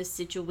for this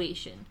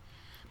situation.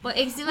 But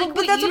exactly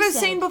but that's what I was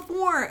saying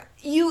before.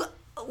 You,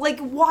 like,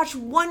 watch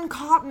one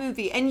cop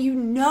movie, and you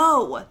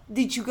know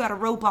that you gotta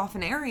rope off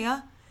an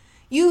area.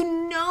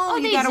 You know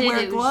you gotta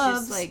wear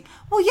gloves. Like,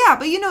 well, yeah,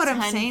 but you know what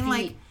I'm saying?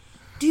 Like,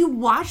 do you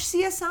watch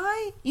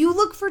CSI? You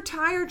look for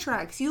tire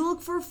tracks. You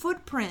look for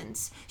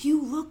footprints. You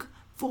look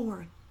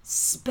for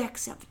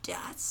specks of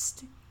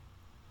dust.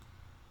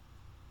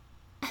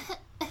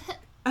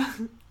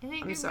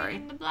 I'm sorry.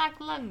 The black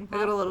lung. I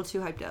got a little too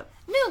hyped up.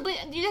 No, but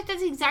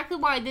that's exactly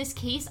why this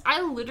case,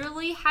 I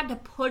literally had to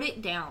put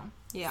it down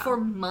for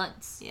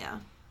months. Yeah.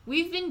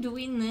 We've been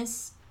doing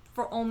this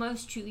for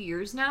almost 2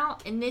 years now,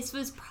 and this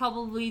was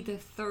probably the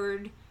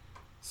third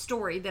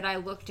story that I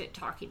looked at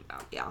talking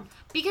about. Yeah.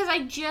 Because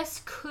I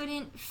just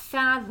couldn't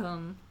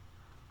fathom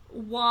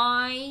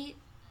why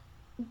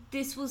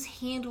this was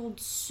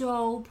handled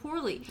so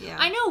poorly. Yeah.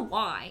 I know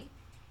why.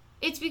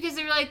 It's because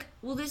they're like,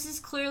 well, this is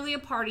clearly a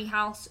party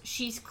house.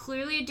 She's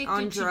clearly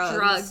addicted to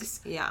drugs.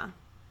 Yeah.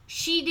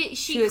 She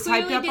was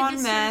clearly hyped up did on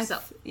this meth. to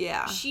herself.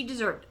 Yeah. She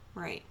deserved it.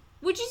 Right.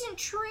 Which isn't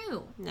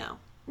true. No,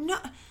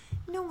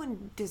 no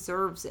one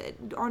deserves it,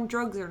 on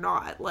drugs or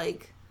not.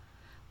 Like,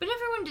 but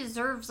everyone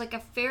deserves, like, a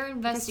fair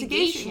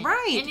investigation.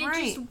 Right, and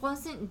it just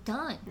wasn't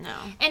done. No.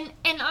 And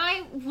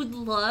I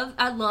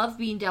love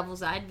being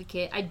devil's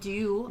advocate. I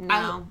do.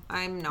 No,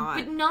 I'm not.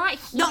 But not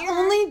here. The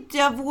only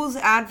devil's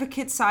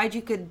advocate side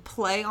you could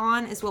play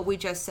on is what we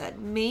just said.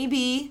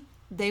 Maybe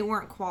they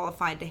weren't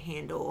qualified to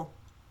handle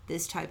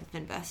this type of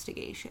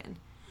investigation.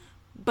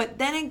 But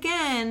then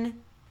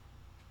again,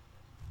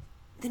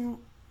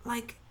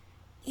 like,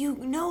 you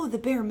know the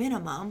bare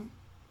minimum.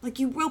 Like,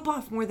 you rope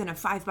off more than a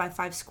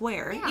 5x5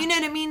 square. Yeah. You know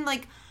what I mean?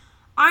 Like,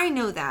 I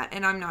know that,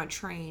 and I'm not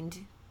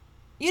trained.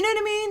 You know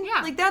what I mean?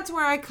 Yeah. Like, that's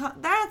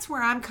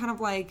where I'm kind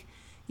of like,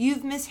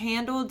 you've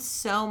mishandled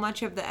so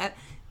much of the...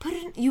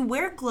 You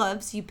wear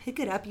gloves, you pick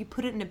it up, you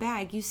put it in a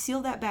bag, you seal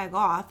that bag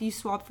off, you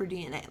swab for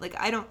DNA. Like,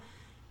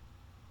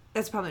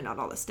 that's probably not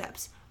all the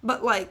steps.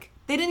 But, like,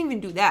 they didn't even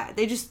do that.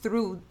 They just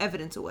threw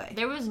evidence away.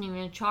 There wasn't even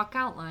a chalk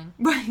outline.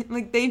 Right.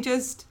 Like, they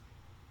didn't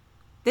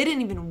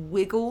even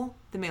wiggle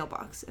the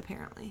mailbox,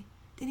 apparently.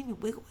 They didn't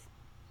even wiggle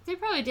it. They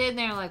probably did, and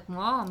they're like,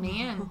 "Wow,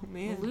 man, oh,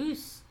 man.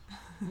 Loose.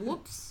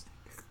 Whoops."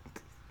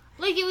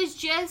 Like, it was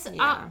just,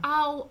 yeah.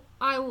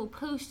 I will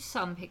post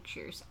some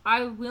pictures.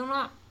 I will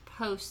not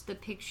post the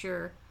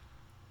picture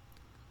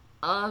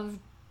of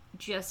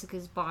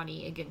Jessica's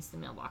body against the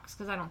mailbox,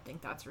 because I don't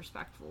think that's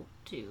respectful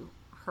to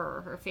her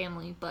or her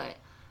family, but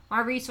my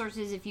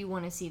resources, if you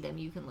want to see them,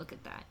 you can look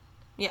at that.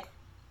 Yeah.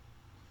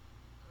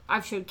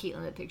 I've showed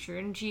Caitlin the picture,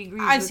 and she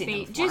agrees I've with seen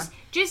me. it before.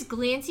 Just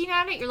glancing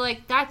at it, you're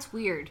like, that's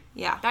weird.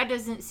 Yeah. That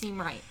doesn't seem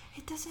right.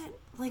 It doesn't,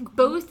 like...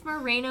 Both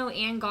Moreno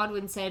and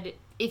Godwin said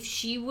if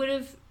she would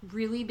have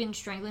really been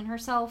strangling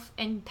herself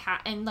and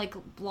like,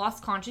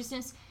 lost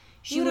consciousness,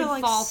 she would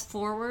like, fall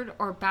forward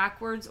or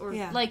backwards, or,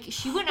 like,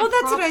 she wouldn't have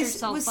propped that's what I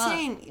herself was up.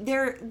 saying.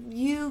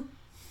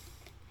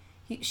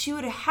 She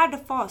would have had to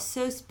fall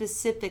so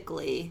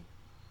specifically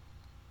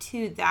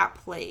to that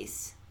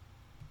place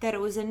that it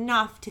was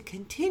enough to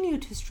continue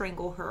to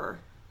strangle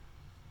her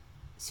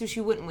so she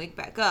wouldn't wake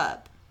back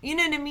up. You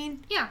know what I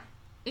mean? Yeah.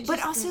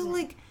 But also,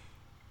 like,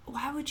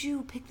 why would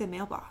you pick the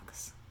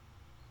mailbox?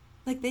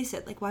 Like they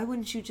said, like, why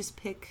wouldn't you just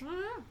pick...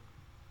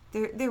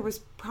 There was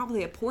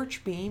probably a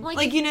porch beam.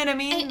 Like, you know what I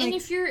mean? And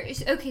if you're...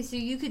 Okay, so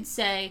you could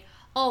say,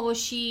 oh, well,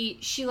 she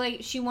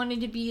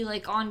wanted to be,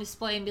 like, on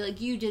display and be like,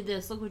 you did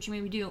this, look what you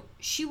made me do.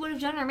 She would have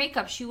done her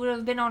makeup. She would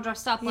have been all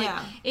dressed up. Like,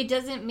 it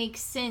doesn't make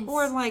sense.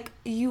 Or, like,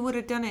 you would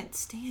have done it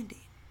standing.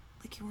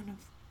 Like, you wouldn't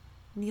have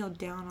kneeled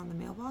down on the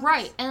mailbox.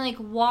 Right. And, like,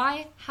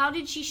 why? How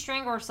did she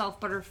strangle herself,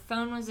 but her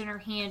phone was in her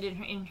hand and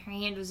her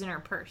hand was in her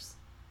purse?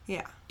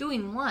 Yeah.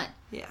 Doing what?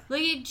 Yeah.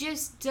 Like, it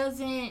just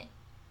doesn't...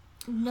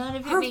 None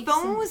of it her makes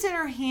phone sense. was in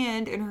her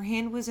hand and her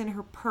hand was in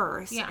her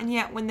purse. Yeah. And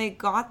yet, when they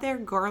got there,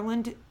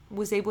 Garland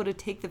was able to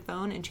take the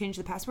phone and change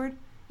the password?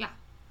 Yeah.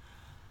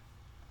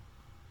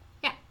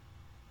 Yeah.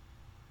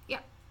 Yeah.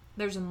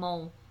 There's a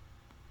mole.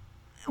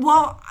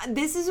 Well,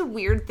 this is a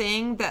weird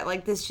thing that,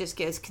 like, this just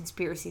goes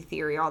conspiracy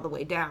theory all the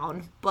way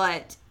down.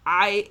 But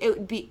it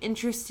would be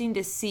interesting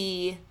to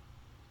see.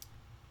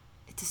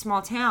 It's a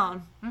small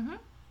town. Mm-hmm.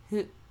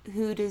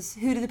 Who do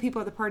the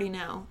people at the party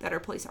know that are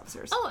police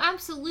officers? Oh,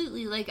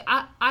 absolutely. Like,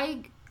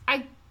 I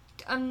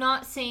I'm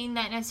not saying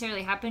that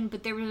necessarily happened,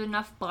 but there was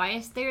enough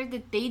bias there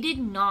that they did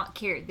not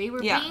care. They were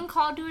being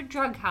called to a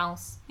drug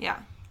house. Yeah.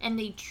 And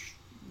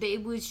they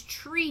was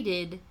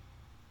treated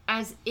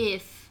as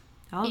if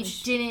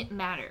it didn't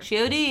matter. She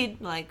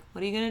OD'd. Like,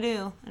 what are you going to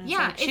do? And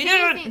yeah. like, if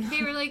anything,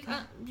 they were like,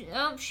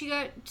 she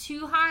got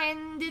too high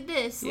and did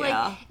this.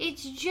 Yeah. Like,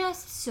 it's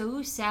just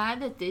so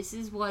sad that this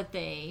is what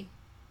this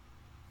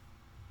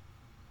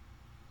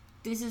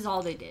is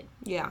all they did.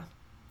 Yeah.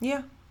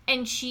 Yeah.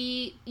 And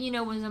she,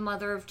 was a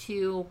mother of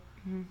two.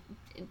 Mm-hmm.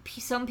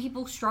 Some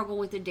people struggle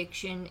with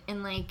addiction,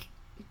 and, like,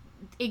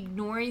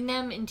 ignoring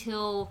them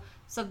until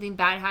something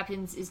bad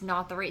happens is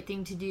not the right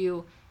thing to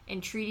do,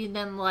 and treating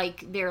them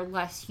like they're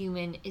less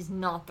human is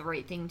not the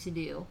right thing to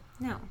do.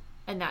 No.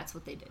 And that's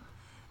what they did.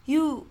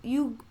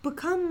 You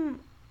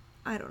become,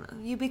 I don't know,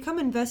 you become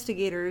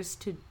investigators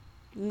to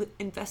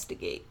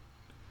investigate.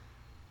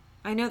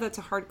 I know that's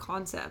a hard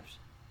concept.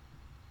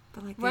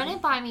 But like, run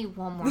it by me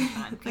one more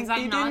time, because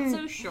I'm not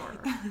so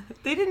sure.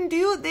 They didn't,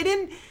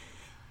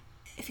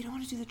 if you don't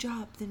want to do the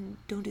job, then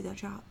don't do that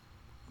job.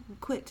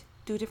 Quit.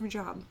 Do a different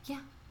job. Yeah.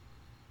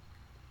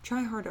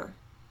 Try harder.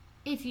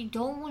 If you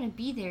don't want to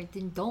be there,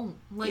 then don't.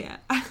 Like,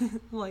 yeah.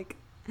 Like,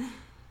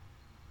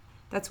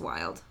 that's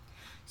wild.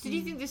 So do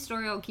you think this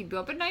story will keep you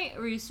up at night,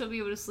 or will you still be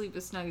able to sleep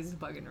as snug as a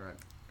bug in a rug?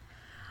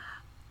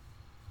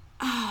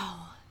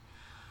 Oh.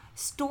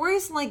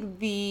 Stories like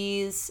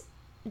these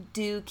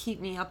do keep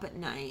me up at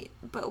night,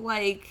 but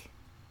like,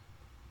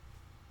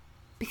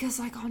 because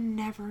like I'll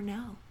never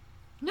know.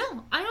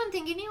 No, I don't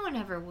think anyone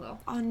ever will.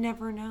 I'll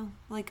never know.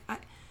 Like,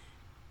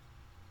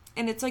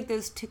 and it's like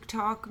those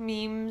TikTok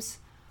memes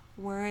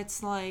where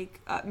it's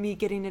like me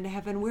getting into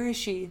heaven. Where is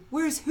she?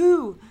 Where's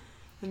who?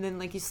 And then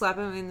like you slap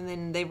them, and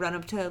then they run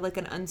up to like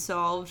an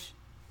unsolved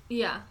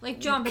like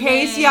John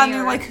case. Bidet, Yeah, and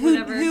they're like,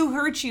 whatever. who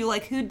hurt you?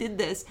 Like, who did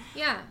this?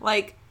 Yeah,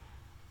 like,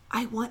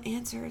 I want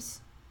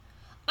answers.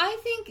 I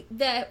think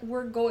that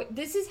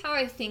this is how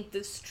I think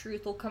this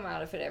truth will come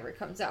out if it ever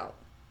comes out.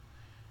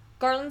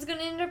 Garland's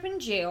gonna end up in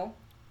jail.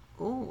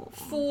 Ooh.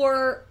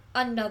 For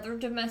another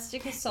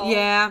domestic assault.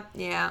 Yeah.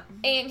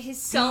 And his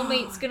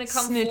cellmate's gonna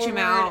come Snitch forward him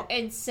out.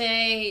 and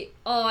say,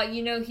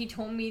 he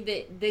told me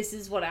that this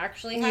is what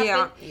actually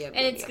happened. Yeah. And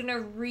it's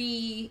gonna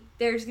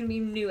there's gonna be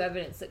new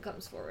evidence that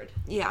comes forward.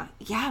 Yeah,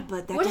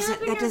 but that what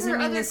doesn't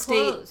mean the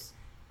state. Clothes?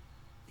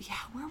 Yeah,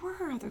 where were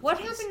her other clothes? What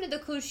happened to the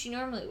clothes she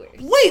normally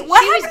wears? Wait,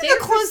 what happened to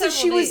the clothes that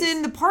she was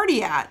in the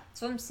party at?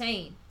 That's what I'm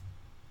saying.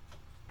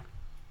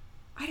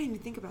 I didn't even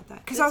think about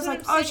that. Because I was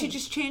like, she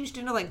just changed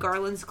into, like,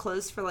 Garland's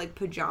clothes for, like,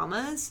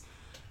 pajamas.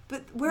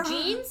 But where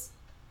jeans?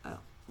 Oh,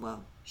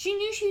 well. She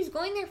knew she was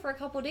going there for a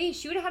couple of days.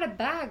 She would have had a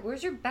bag.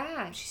 Where's her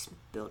bag? She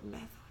spilled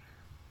meth on her.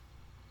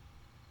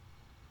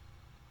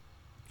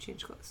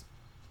 Change clothes.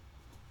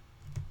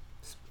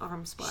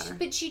 Arm splatter.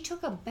 But she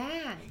took a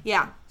bag.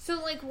 Yeah.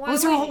 So, like, why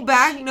was her whole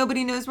bag?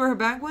 Nobody knows where her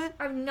bag went?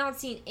 I've not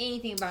seen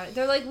anything about it.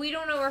 They're like, we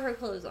don't know where her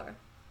clothes are.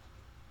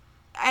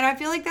 And I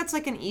feel like that's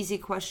like an easy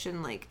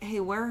question. Like, hey,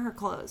 where are her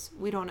clothes?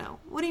 We don't know.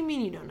 What do you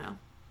mean you don't know?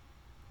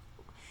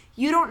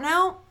 You don't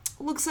know?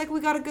 Looks like we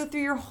got to go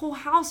through your whole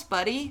house,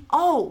 buddy.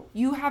 Oh,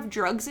 you have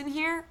drugs in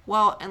here?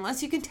 Well,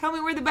 unless you can tell me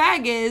where the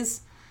bag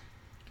is.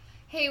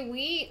 Hey,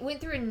 we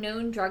went through a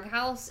known drug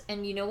house,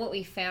 and you know what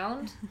we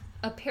found?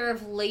 A pair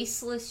of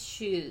laceless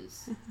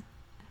shoes.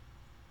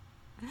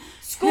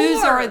 Score!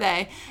 Whose are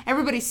they?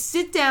 Everybody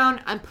sit down.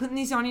 I'm putting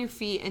these on your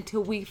feet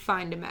until we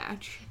find a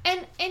match.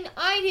 And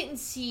I didn't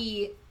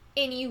see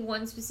any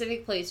one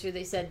specific place where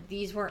they said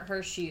these weren't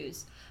her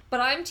shoes.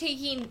 But I'm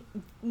taking,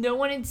 no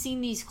one had seen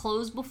these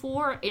clothes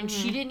before, and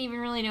she didn't even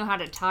really know how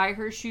to tie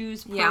her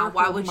shoes. Yeah,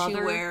 why would she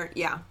wear,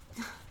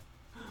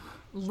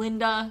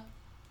 Linda,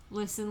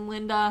 listen,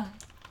 Linda.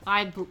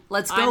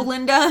 Let's go,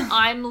 Linda.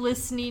 I'm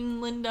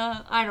listening,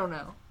 Linda. I don't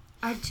know.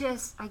 I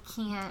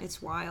can't.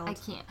 It's wild. I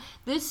can't.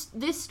 This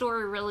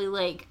story really,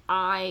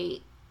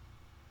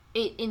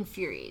 it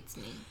infuriates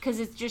me. Because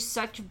it's just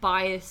such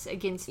bias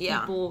against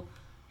people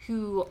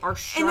who are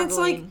struggling. And it's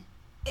like,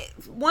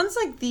 ones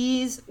like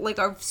these, like,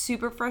 are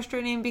super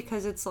frustrating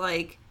because it's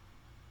like,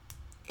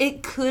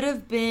 it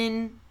could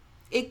be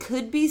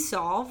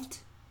solved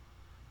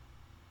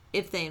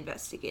if they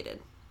investigated.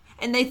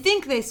 And they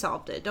think they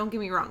solved it, don't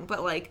get me wrong,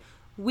 but like,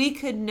 we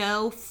could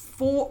know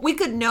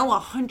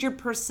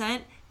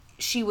 100%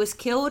 she was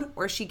killed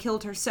or she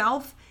killed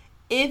herself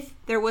if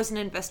there was an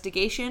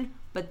investigation,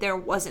 but there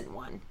wasn't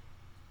one.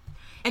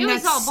 And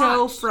that's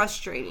so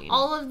frustrating.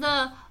 All of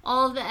the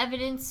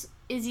evidence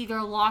is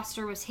either lost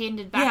or was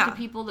handed back to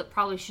people that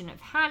probably shouldn't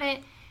have had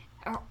it.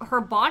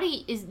 Her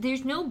body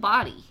there's no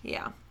body.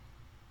 Yeah.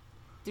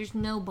 There's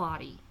no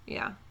body.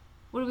 Yeah.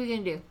 What are we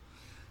going to do?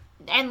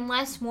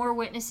 Unless more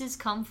witnesses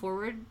come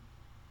forward.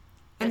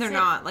 And they're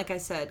not, like I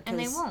said. And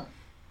they won't.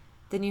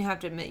 then you have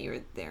to admit you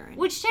were there.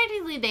 Which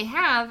technically they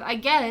have, I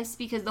guess,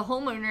 because the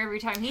homeowner, every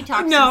time he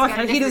talks, no, he's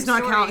got a he does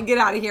not story. count. Get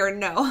out of here.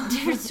 No.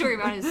 Different story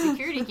about his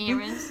security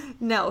cameras.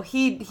 No,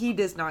 he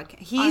does not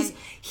count.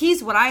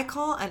 He's what I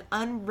call an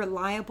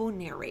unreliable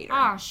narrator.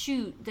 Oh,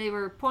 shoot. They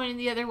were pointing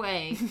the other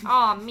way.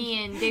 Oh,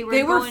 man. They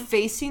were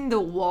facing the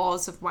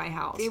walls of my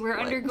house. They were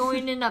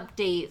undergoing an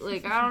update.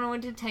 Like, I don't know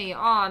what to tell you.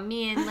 Oh,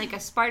 man. Like a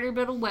spider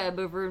built a web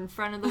over in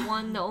front of the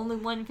only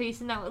one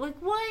facing that way.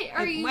 Like, what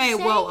are you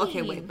saying? Well,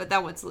 okay, wait. But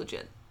that one's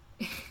legit.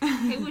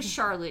 It was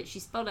Charlotte. She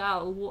spelled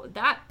out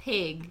that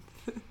pig.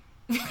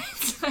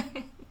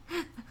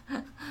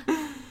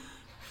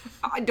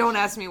 Don't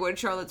ask me what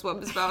Charlotte's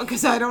Web is about,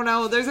 because I don't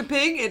know. There's a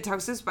pig, it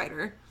talks to a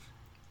spider.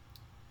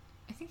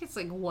 I think it's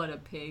like, what a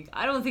pig.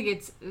 I don't think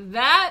it's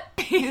that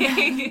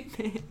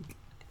pig.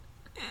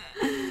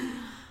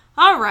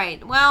 All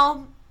right,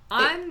 well.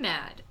 I'm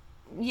mad.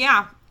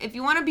 Yeah, if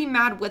you want to be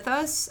mad with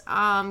us,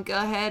 go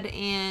ahead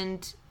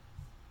and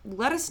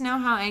let us know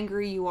how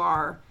angry you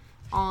are.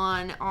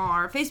 On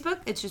our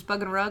Facebook, it's just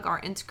Bug and Rug.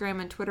 Our Instagram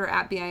and Twitter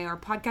at BIR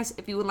Podcast.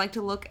 If you would like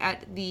to look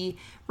at the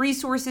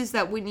resources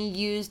that Whitney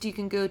used, you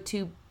can go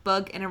to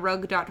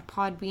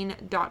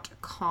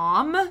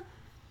bugandarug.podbean.com.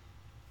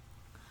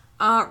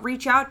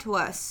 Reach out to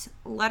us.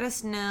 Let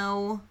us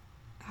know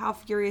how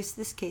furious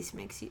this case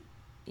makes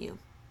you.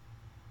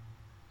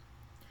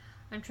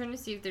 I'm trying to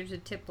see if there's a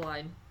tip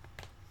line.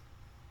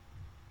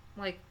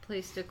 Like,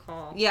 place to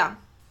call. Yeah.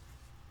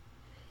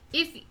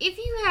 If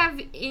you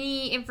have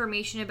any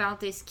information about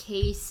this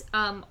case,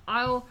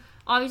 I'll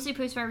obviously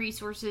post my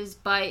resources,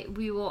 but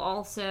we will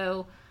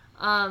also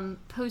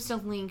post a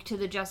link to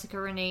the Jessica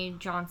Renee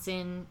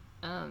Johnson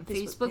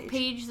Facebook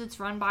page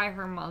that's run by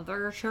her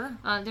mother. Sure.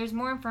 There's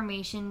more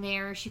information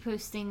there. She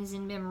posts things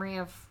in memory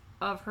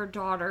of her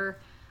daughter.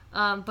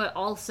 But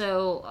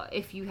also,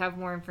 if you have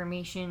more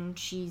information,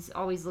 she's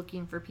always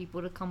looking for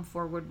people to come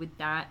forward with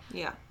that.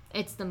 Yeah.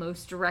 It's the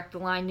most direct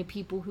line to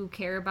people who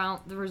care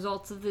about the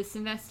results of this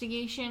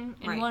investigation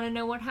and want to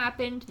know what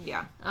happened.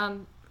 Yeah.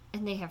 And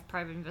they have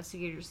private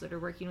investigators that are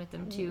working with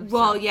them too.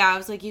 Well, yeah, I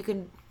was like, you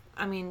can,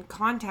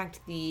 contact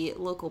the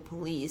local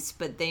police,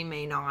 but they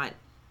may not.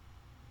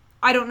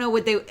 I don't know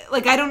what they,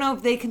 I don't know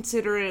if they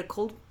consider it a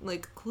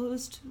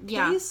closed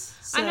case.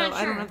 So I'm not sure.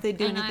 I don't know if they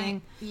do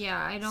anything.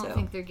 I don't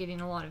think they're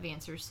getting a lot of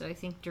answers, so I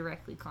think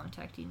directly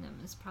contacting them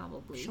is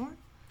probably Sure.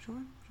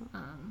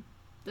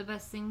 the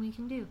best thing we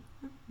can do.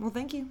 Well,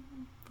 thank you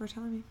for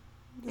telling me.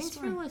 Thanks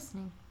for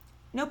listening.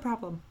 No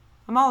problem.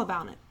 I'm all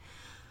about it.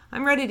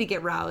 I'm ready to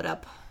get riled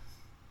up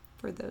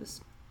for those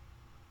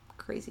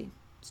crazy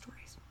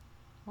stories.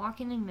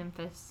 Walking in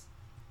Memphis.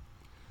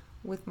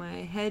 With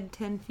my head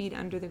 10 feet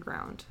under the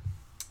ground.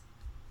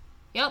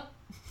 Yep.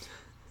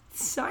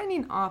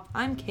 Signing off.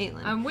 I'm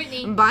Caitlin. I'm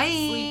Whitney. Bye.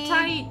 Sleep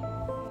tight.